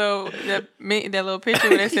like that little picture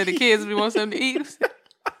where they said the kids we want something to eat.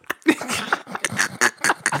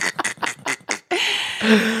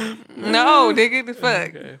 No, nigga, the fuck.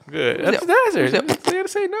 Okay, good. That's the answer. You gotta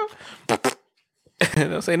say no.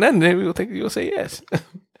 Don't say nothing, then we'll think you'll say yes.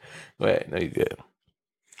 Wait, no, you good.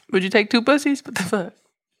 Would you take 2 pussies? What the fuck?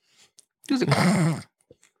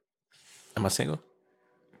 Am I single?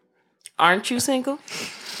 Aren't you single?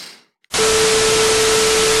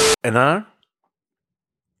 And I?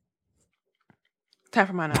 Time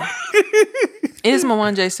for mine now. Is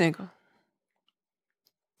Mwan J single?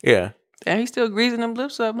 Yeah. And he's still greasing them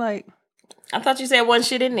lips up like. I thought you said one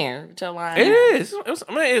shit in there. Tell line. It is.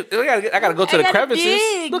 I gotta go to the crevices.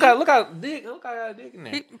 Dig. Look how dig. Look how I gotta dig in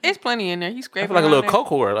there. It's plenty in there. He's I scraping. feel like a little there. coke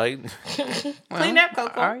whore. Like Clean up,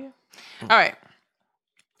 Coco. Are you? All right.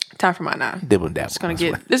 Time for mine now. dibble dab.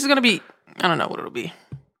 This is gonna be. I don't know what it'll be.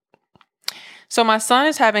 So my son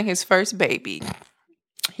is having his first baby.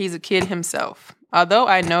 He's a kid himself. Although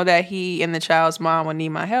I know that he and the child's mom will need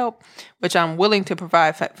my help, which I'm willing to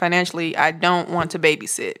provide financially, I don't want to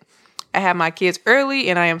babysit. I have my kids early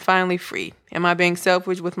and I am finally free. Am I being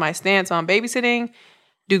selfish with my stance on babysitting?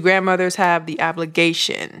 Do grandmothers have the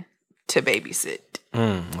obligation to babysit?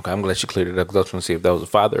 Okay, I'm glad you cleared it up because I was going to see if that was a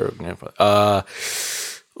father or a grandfather.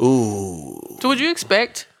 So would you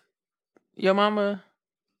expect your mama?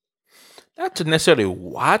 Not to necessarily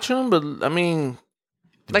watch them, but I mean,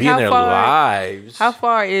 Like be in their lives. How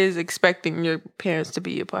far is expecting your parents to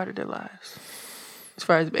be a part of their lives? As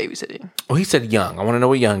far as babysitting. Well, he said young. I want to know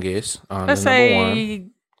what young is. Let's say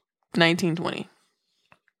 19, 20.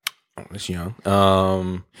 Oh, that's young.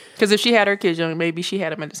 Because if she had her kids young, maybe she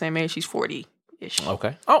had them at the same age. She's 40-ish.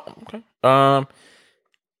 Okay. Oh, okay.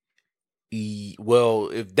 Well,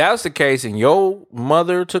 if that's the case and your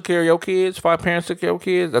mother took care of your kids, 5 parents took care of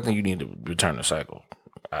your kids, I think you need to return the cycle.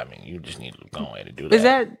 I mean, you just need to go ahead and do that. Is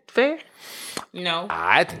that fair? No.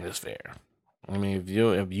 I think that's fair. I mean, if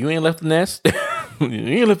you ain't left the nest, you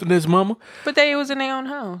ain't left the nest, mama. But they was in their own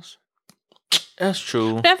house. That's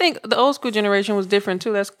true. And I think the old school generation was different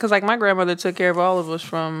too. That's because like my grandmother took care of all of us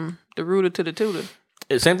from the rooter to the tutor.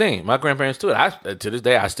 Same thing. My grandparents too. To this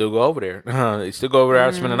day, I still go over there. They still go over there.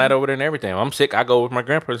 I spend the night over there and everything. I'm sick. I go with my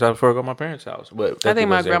grandparents' house before I go to my parents' house. But I think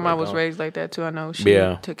my grandma was raised like that too. I know she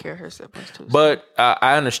took care of her siblings too. But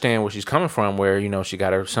I understand where she's coming from. Where she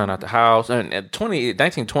got her son out the house, and at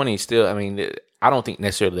 1920 still. I mean, I don't think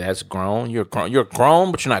necessarily that's grown. You're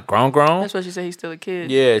grown, but you're not grown. That's what she said. He's still a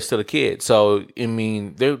kid. Yeah, it's still a kid. So I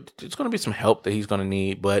mean, there's going to be some help that he's going to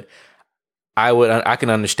need, but. I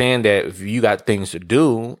can understand that if you got things to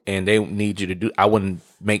do and they need you to do, I wouldn't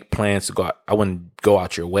make plans to go out. I wouldn't go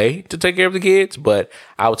out your way to take care of the kids, but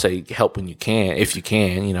I would say help when you can, if you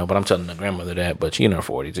can, but I'm telling the grandmother that, but she in her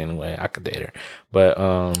 40s anyway. I could date her, but,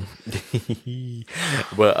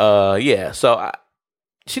 yeah, so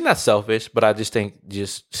she's not selfish, but I just think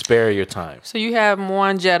just spare your time. So you have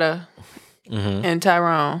Mwanjetta and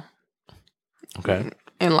Tyrone. Okay.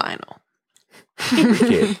 And Lionel.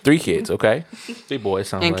 3 kids, okay? 3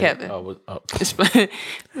 boys. And like, Kevin. Is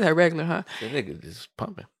that regular, huh? The nigga is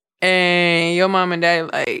pumping. And your mom and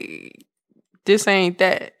dad like, this ain't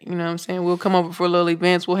that. You know what I'm saying? We'll come over for little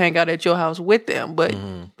events. We'll hang out at your house with them. But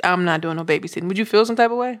I'm not doing no babysitting. Would you feel some type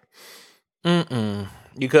of way?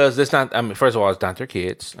 Because it's not, I mean, first of all, it's not their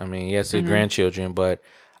kids. I mean, yes, they're grandchildren, but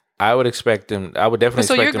I would expect them, I would definitely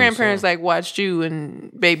expect them. So your grandparents like watched you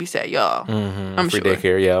and babysat y'all. I'm free sure.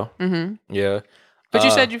 Daycare, yeah. Yeah. But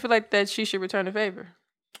you said you feel like that she should return the favor.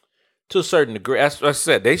 To a certain degree. As I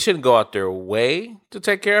said, they shouldn't go out their way to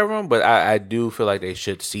take care of them, but I do feel like they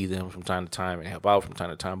should see them from time to time and help out from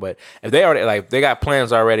time to time. But if they already, like, they got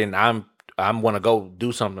plans already and I'm want to go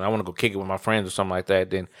do something, I want to go kick it with my friends or something like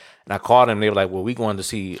that, then, and I called them, they were like, well, we going to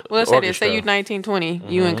see Well, let's say this, say you're 19, 20,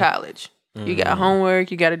 you in college. You got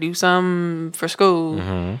homework. You got to do something for school,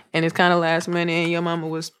 and it's kind of last minute. And your mama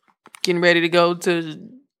was getting ready to go to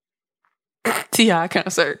T.I.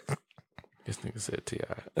 concert. This nigga said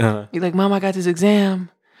T.I. You're like, Mom, I got this exam.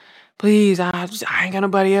 Please, I ain't got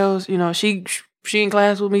nobody else. You know, she in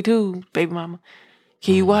class with me too, baby mama.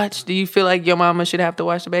 Can you watch? Do you feel like your mama should have to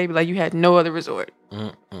watch the baby? Like you had no other resort?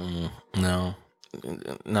 No,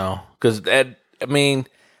 because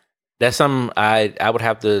that's something I would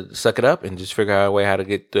have to suck it up and just figure out a way how to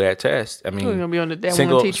get through that test. I mean, You're gonna be on the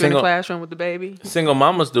one teacher in the classroom with the baby. Single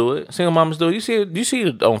mamas do it. You see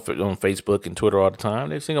it on Facebook and Twitter all the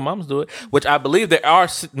time. Single mamas do it, which I believe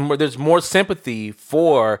there's more sympathy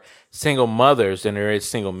for single mothers than there is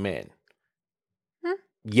single men.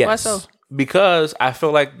 Yes. Why so? Because I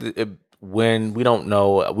feel like when we don't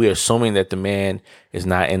know, we're assuming that the man is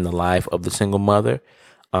not in the life of the single mother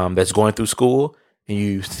that's going through school, and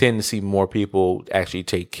you tend to see more people actually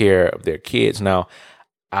take care of their kids. Now,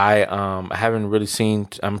 I haven't really seen,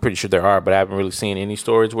 I'm pretty sure there are, but I haven't really seen any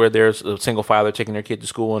stories where there's a single father taking their kid to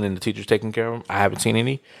school and then the teacher's taking care of them. I haven't seen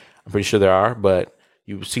any. I'm pretty sure there are, but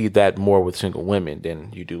you see that more with single women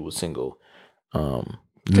than you do with single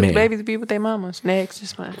men. Babies be with their mamas. Next,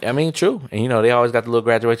 just fine. I mean, true. And, they always got the little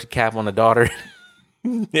graduation cap on the daughter.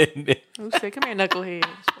 Who said, come here, knucklehead.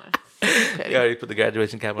 They already put the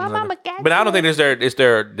graduation cap on the daughter. But I don't think it's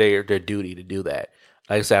their duty to do that.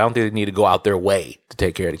 Like I said, I don't think they need to go out their way to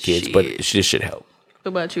take care of the kids, but it should help. What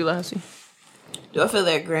about you, Lassie? Do I feel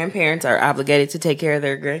that grandparents are obligated to take care of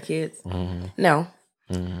their grandkids? No.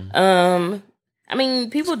 I mean,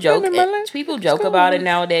 people joke about it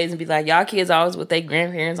nowadays and be like, y'all kids always with their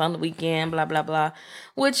grandparents on the weekend, blah, blah, blah.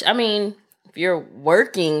 Which, I mean, if you're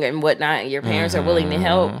working and whatnot and your parents are willing to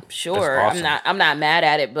help, sure. Awesome. I'm not mad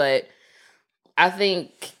at it, but I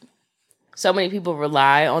think so many people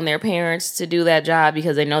rely on their parents to do that job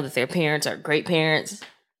because they know that their parents are great parents.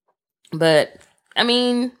 But, I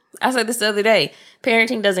mean, I said this the other day,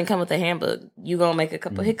 parenting doesn't come with a handbook. You're going to make a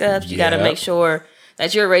couple hiccups. You got to make sure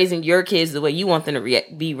that you're raising your kids the way you want them to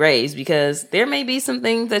be raised, because there may be some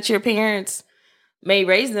things that your parents may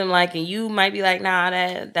raise them like, and you might be like, nah,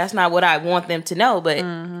 that's not what I want them to know. But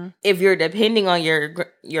if you're depending on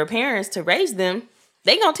your parents to raise them,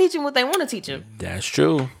 they gonna teach them what they want to teach them. That's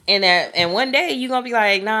true. And one day you gonna be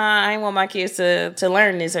like, nah, I ain't want my kids to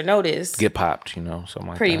learn this or know this. Get popped, something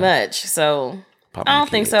like pretty that. much. So I don't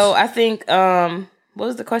think so. I think what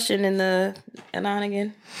was the question in the anon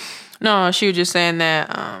again? No, she was just saying that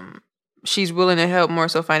she's willing to help more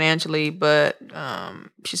so financially, but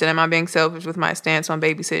she said, am I being selfish with my stance on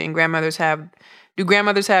babysitting? Do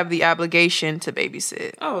grandmothers have the obligation to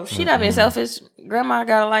babysit? Oh, she not being selfish. Grandma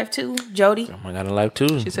got a life too, Jody. Grandma got a life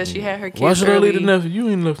too. She said she had her kids. Why should I leave enough? You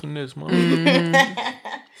ain't lifting this, mom.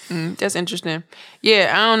 That's interesting.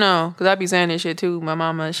 Yeah, I don't know, because I be saying this shit too. My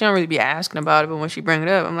mama, she don't really be asking about it, but when she bring it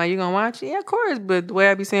up, I'm like, you gonna watch it? Yeah, of course. But the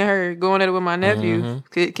way I be seeing her going at it with my nephew,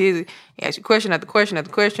 kids ask you question after question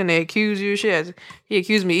after question, they accuse you of shit. He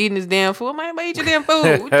accused me eating his damn food. I'm like, eat your damn food.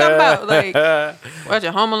 What you talking about? Like,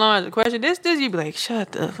 watching Home Alone, the question, this, you be like,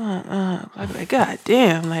 shut the fuck up. I be like, God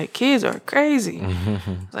damn, like, kids are crazy.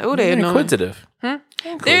 Like, who they inquisitive.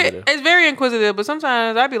 It's very inquisitive, but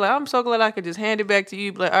sometimes I be like, I'm so glad I could just hand it back to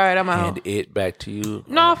you. Be like, all right, I'm out. Hand it back to you.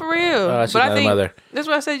 No, for real. But I think that's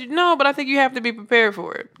why I said no. But I think you have to be prepared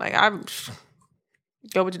for it. Like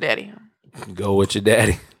go with your daddy. Go with your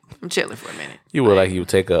daddy. I'm chilling for a minute. You would you would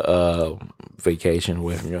take a vacation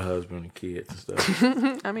away from your husband and kids and stuff.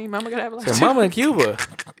 I mean, mama gotta have a life. So mama in Cuba.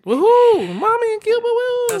 Woohoo! Mommy in Cuba,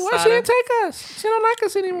 woo! Why she didn't take us? She don't like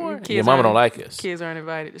us anymore. Your mama don't like us. Kids aren't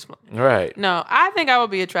invited this month. Right. No, I think I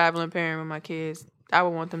would be a traveling parent with my kids. I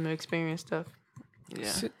would want them to experience stuff. Yeah.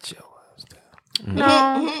 Sit your ass down.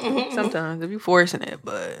 No. Sometimes if you're forcing it,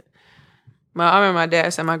 but I remember my dad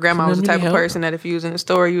said my grandma was the type of person that if you was in the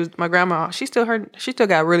store, my grandma, she still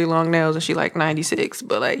got really long nails and she like 96.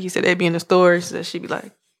 But like he said, they'd be in the store, so she'd be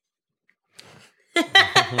like,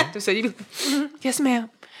 so you be, yes, ma'am.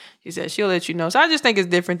 She said she'll let you know. So I just think it's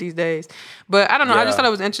different these days. But I don't know. Yeah. I just thought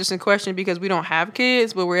it was an interesting question because we don't have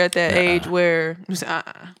kids, but we're at that age where.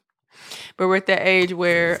 But we're at that age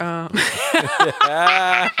where you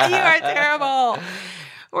are terrible.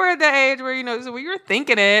 We're at that age where, so when you're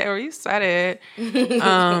thinking it or you said it,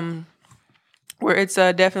 where it's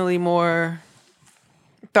definitely more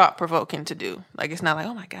thought-provoking to do. Like, it's not like,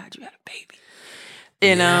 oh, my God, you had a baby.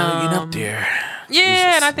 And, getting up there. Yeah,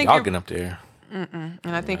 Jesus. and I think y'all getting up there. And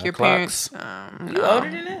I think your clocks. parents... You older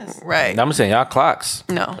than us. Right. I'm saying y'all clocks.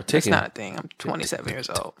 No, that's not a thing. I'm 27 years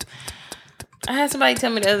old. I had somebody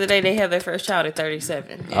tell me the other day they had their first child at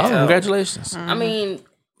 37. Oh, congratulations. I mean...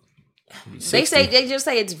 They just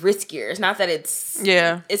say it's riskier. It's not that it's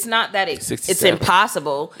It's not that it's 67.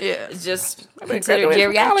 impossible. Yeah. It's just considered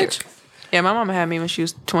geriatric. Yeah, my mama had me when she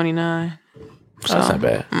was 29. So that's not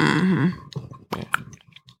bad.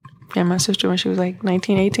 Yeah, my sister when she was like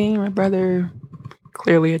 19, 18. My brother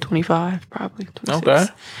clearly at 25, probably 26. Okay.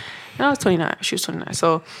 And I was 29. She was 29.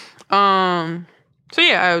 So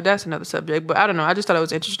yeah, that's another subject. But I don't know. I just thought it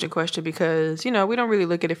was an interesting question because, we don't really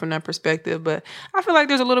look at it from that perspective. But I feel like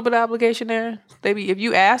there's a little bit of obligation there. Maybe if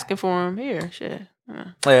you asking for them, here, shit. Yeah,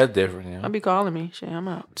 that's different. Yeah. I'll be calling me. Shit, I'm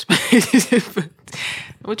out.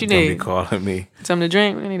 What you Don't need? be calling me. Something to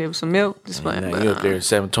drink? We need some milk. Just playing. Now you up there at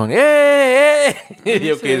 7:20. Hey!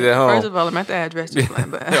 Your kids at home. First of all, I'm at the address. Just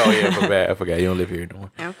playing. But Oh, yeah, I forgot. You don't live here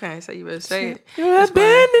anymore. okay, so you better say it. You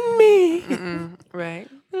abandoned me. Right.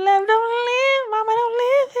 Love don't live, mama don't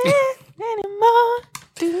live here anymore.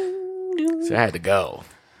 So I had to go.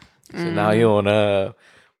 So now you on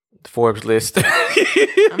Forbes list.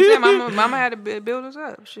 I'm saying mama had to build us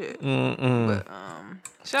up. Shit. But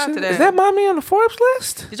shout out to that. Is that mommy on the Forbes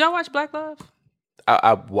list? Did y'all watch Black Love?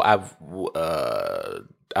 I've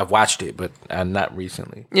watched it, but not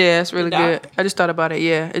recently. Yeah, it's really good. I just thought about it.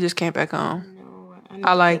 Yeah, it just came back on.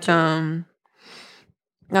 I liked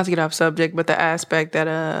not to get off subject, but the aspect that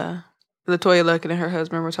LaToya Luckett and her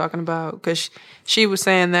husband were talking about, because she was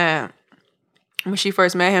saying that when she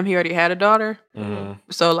first met him, he already had a daughter.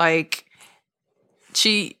 So like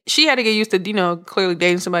she had to get used to, clearly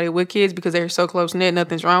dating somebody with kids because they're so close knit,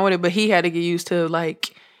 nothing's wrong with it. But he had to get used to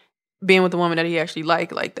like being with a woman that he actually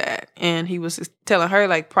liked like that. And he was telling her,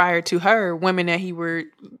 like, prior to her, women that he were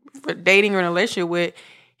dating or in a relationship with,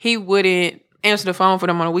 he wouldn't answer the phone for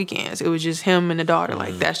them on the weekends. It was just him and the daughter.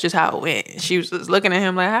 Like, that's just how it went. She was just looking at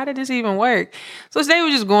him like, how did this even work? So they were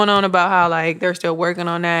just going on about how, like, they're still working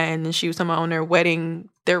on that. And then she was talking about on their wedding,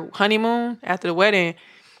 their honeymoon, after the wedding,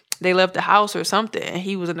 they left the house or something. And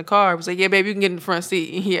he was in the car. He was like, yeah, baby, you can get in the front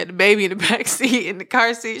seat. And he had the baby in the back seat, in the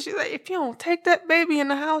car seat. She's like, if you don't take that baby in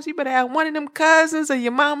the house, you better have one of them cousins or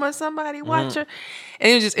your mama or somebody watch her.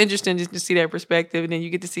 And it was just interesting just to see that perspective. And then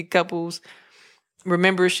you get to see couples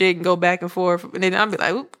remember shit and go back and forth. And then I'll be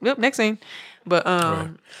like, oop, next scene. But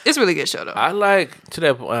it's a really good show, though. I like, to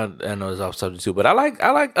that point, I know it's off subject too, but I like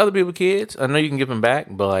other people's kids. I know you can give them back,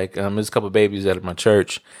 but like, there's a couple of babies at my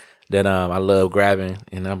church that I love grabbing,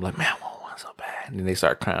 and I'm like, man, I want one so bad. And then they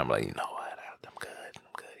start crying. I'm like, you know what? I'm good.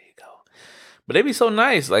 Here you go. But they be so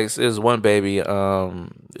nice. Like, there's one baby, a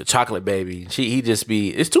chocolate baby.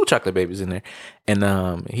 It's two chocolate babies in there,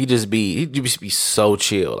 and he just be so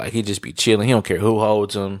chill. Like, he just be chilling. He don't care who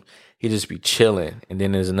holds him. He just be chilling. And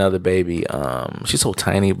then there's another baby. She's so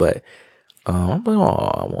tiny, but I'm like, oh,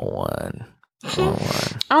 I want one. I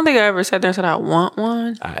don't think I ever sat there and said I want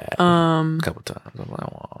one. A couple times. I'm like, I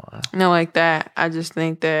want one. No, like that. I just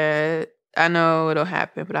think that I know it'll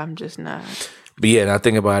happen, but I'm just not. But yeah, and I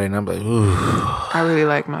think about it, and I'm like, ooh. I really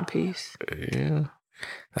like my peace. Yeah.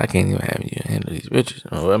 I can't even have you handle these bitches.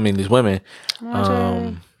 I mean, these women.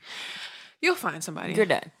 You'll find somebody. You're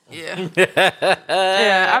done. Yeah.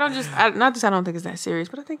 Yeah. I don't think it's that serious,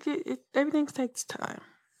 but I think everything takes time.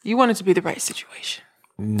 You want it to be the right situation.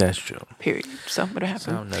 That's true. Period. So it'll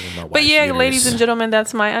happen. But yeah, ladies and gentlemen,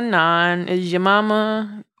 that's my anon. Is your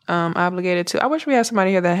mama obligated to? I wish we had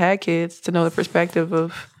somebody here that had kids to know the perspective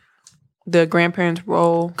of the grandparents'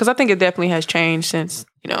 role, because I think it definitely has changed since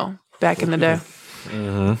back in the day. So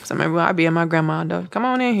I remember I'd be at my grandma though. Come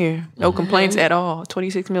on in here. No complaints at all.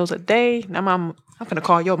 26 meals a day. Now I'm gonna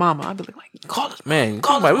call your mama. I'd be like, call us. Man, we're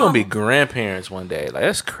gonna be grandparents one day. Like,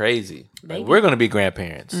 that's crazy. Like, we're gonna be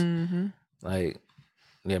grandparents. Like,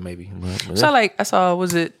 yeah, maybe. So like I saw,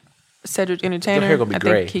 was it Cedric Entertainer? Your hair gonna be I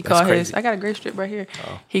gray. think he That's called crazy. I got a gray strip right here.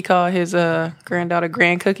 He called his granddaughter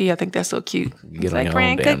Grand Cookie. I think that's so cute. He's like,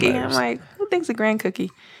 Grand Cookie. I'm like, who thinks a Grand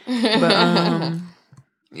Cookie? But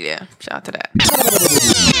yeah, shout out to that.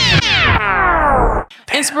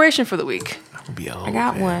 Inspiration for the week. I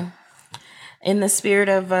got one. In the spirit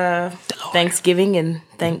of Thanksgiving and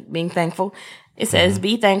being thankful, it says,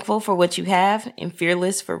 be thankful for what you have and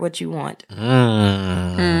fearless for what you want.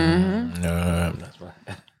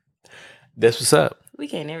 That's what's up. We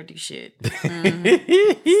can't never do shit. Sick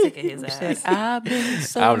of his ass. I've been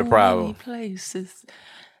so I'm the problem. many places.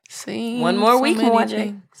 Seen One more so week, many Mwanje.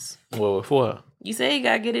 things. What for? You say you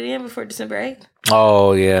gotta get it in before December 8th.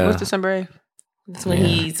 Oh yeah. What's December 8th? That's when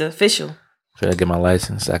he's official. Should I get my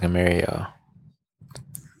license so I can marry y'all?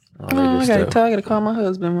 I gotta call my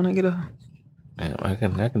husband when I get a Yeah, I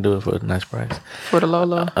can do it for a nice price. for the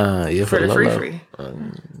low. Yeah, For the low, free low. free.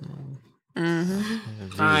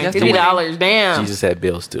 Fine, $50, damn. Jesus had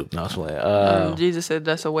bills too. No, I was playing. Jesus said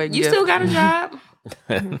that's a way. You still got a job?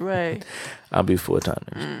 Right. I'll be full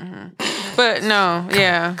time. But no,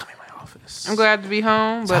 yeah. Come in my office. I'm glad to be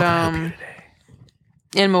home, So but how can I help you today?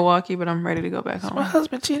 in Milwaukee, but I'm ready to go back My home.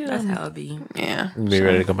 husband cheated That's on me. how it be. Yeah. You be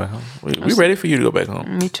ready to go back home? We ready for you to go back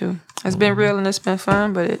home. Me too. It's been real and it's been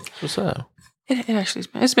fun, but What's up? it actually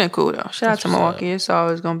it's been cool though. Shout out to what's Milwaukee. It's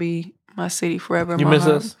always gonna be my city forever. in You my miss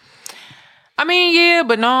heart. us? I mean, yeah,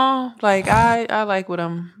 but no. Like I like what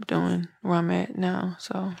I'm doing where I'm at now.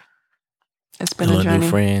 So it's been Your a little journey. new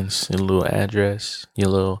friends, your little address, your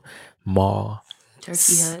little mall.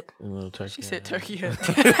 Turkey Hut. Your little turkey. She said Turkey Hut.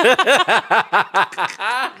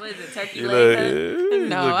 What is it? Turkey Your Leg little,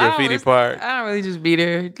 No, little graffiti park. I don't really just be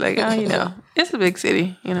there. Like you know, it's a big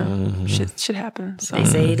city. You know, shit happens. So They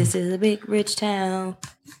say this is a big rich town.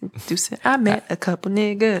 I met a couple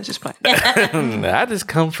niggas. Just playing. I just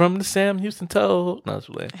come from the Sam Houston Toll. No, it's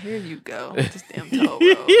playing. Here you go. This damn toll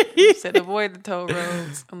road. You said avoid the toll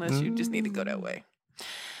roads unless you just need to go that way.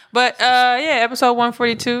 But yeah, episode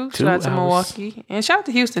 142. Shout out to Milwaukee. And shout out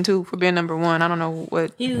to Houston too for being number 1. I don't know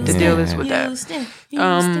what the deal is with that. Houston.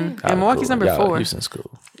 And Milwaukee's number 4. Houston's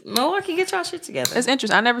cool. Milwaukee, get y'all shit together. It's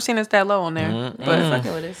interesting. I never seen us that low on there. But But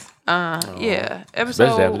fucking with us. yeah. Especially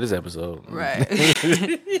after Episode this episode. Right.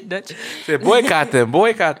 Dutch. Said, boycott them.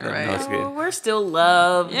 Boycott them. Right. No, it's Oh, good. we're still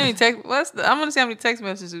loved. Yeah, I'm gonna see how many text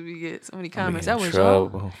messages we get. So many comments. That was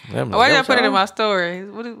trouble. Why did I put it in my story?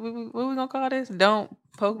 What we gonna call this? Don't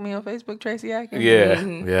poke me on Facebook, Tracy Atkins. Yeah,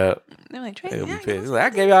 yeah. They're like, Tracy It'll be Atkins. pissed. He's like,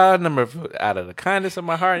 I gave y'all a number out of the kindness of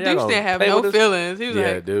my heart. Y'all Dudes gonna didn't have play no with us? feelings. He was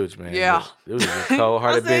Yeah, like, dudes, man. yeah. Dudes is a I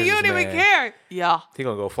cold-hearted said, you businessman. don't even care. Yeah. He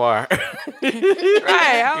gonna go far. Right. He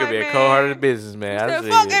gonna be a cold-hearted businessman. I see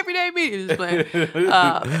Fuck it. everyday meetings. Just playing.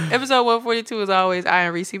 Episode 142 is always I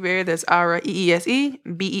am Reese Bear. That's REESE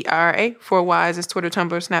BERA. 4 Ys is Twitter, Tumblr,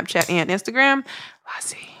 Snapchat, and Instagram.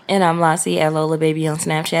 Lassie. And I'm Lassie at Lola Baby on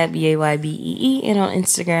Snapchat, BAYBEE, and on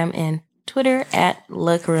Instagram and Twitter at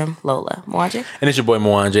LaKarim Mwanje. And it's your boy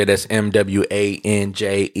Mwanje. That's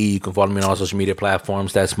MWANJE. You can follow me on all social media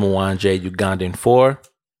platforms. That's Mwanje Ugandan 4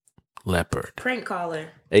 Leopard. Prank caller.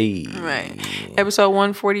 Hey. Right. Episode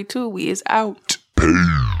 142. We is out.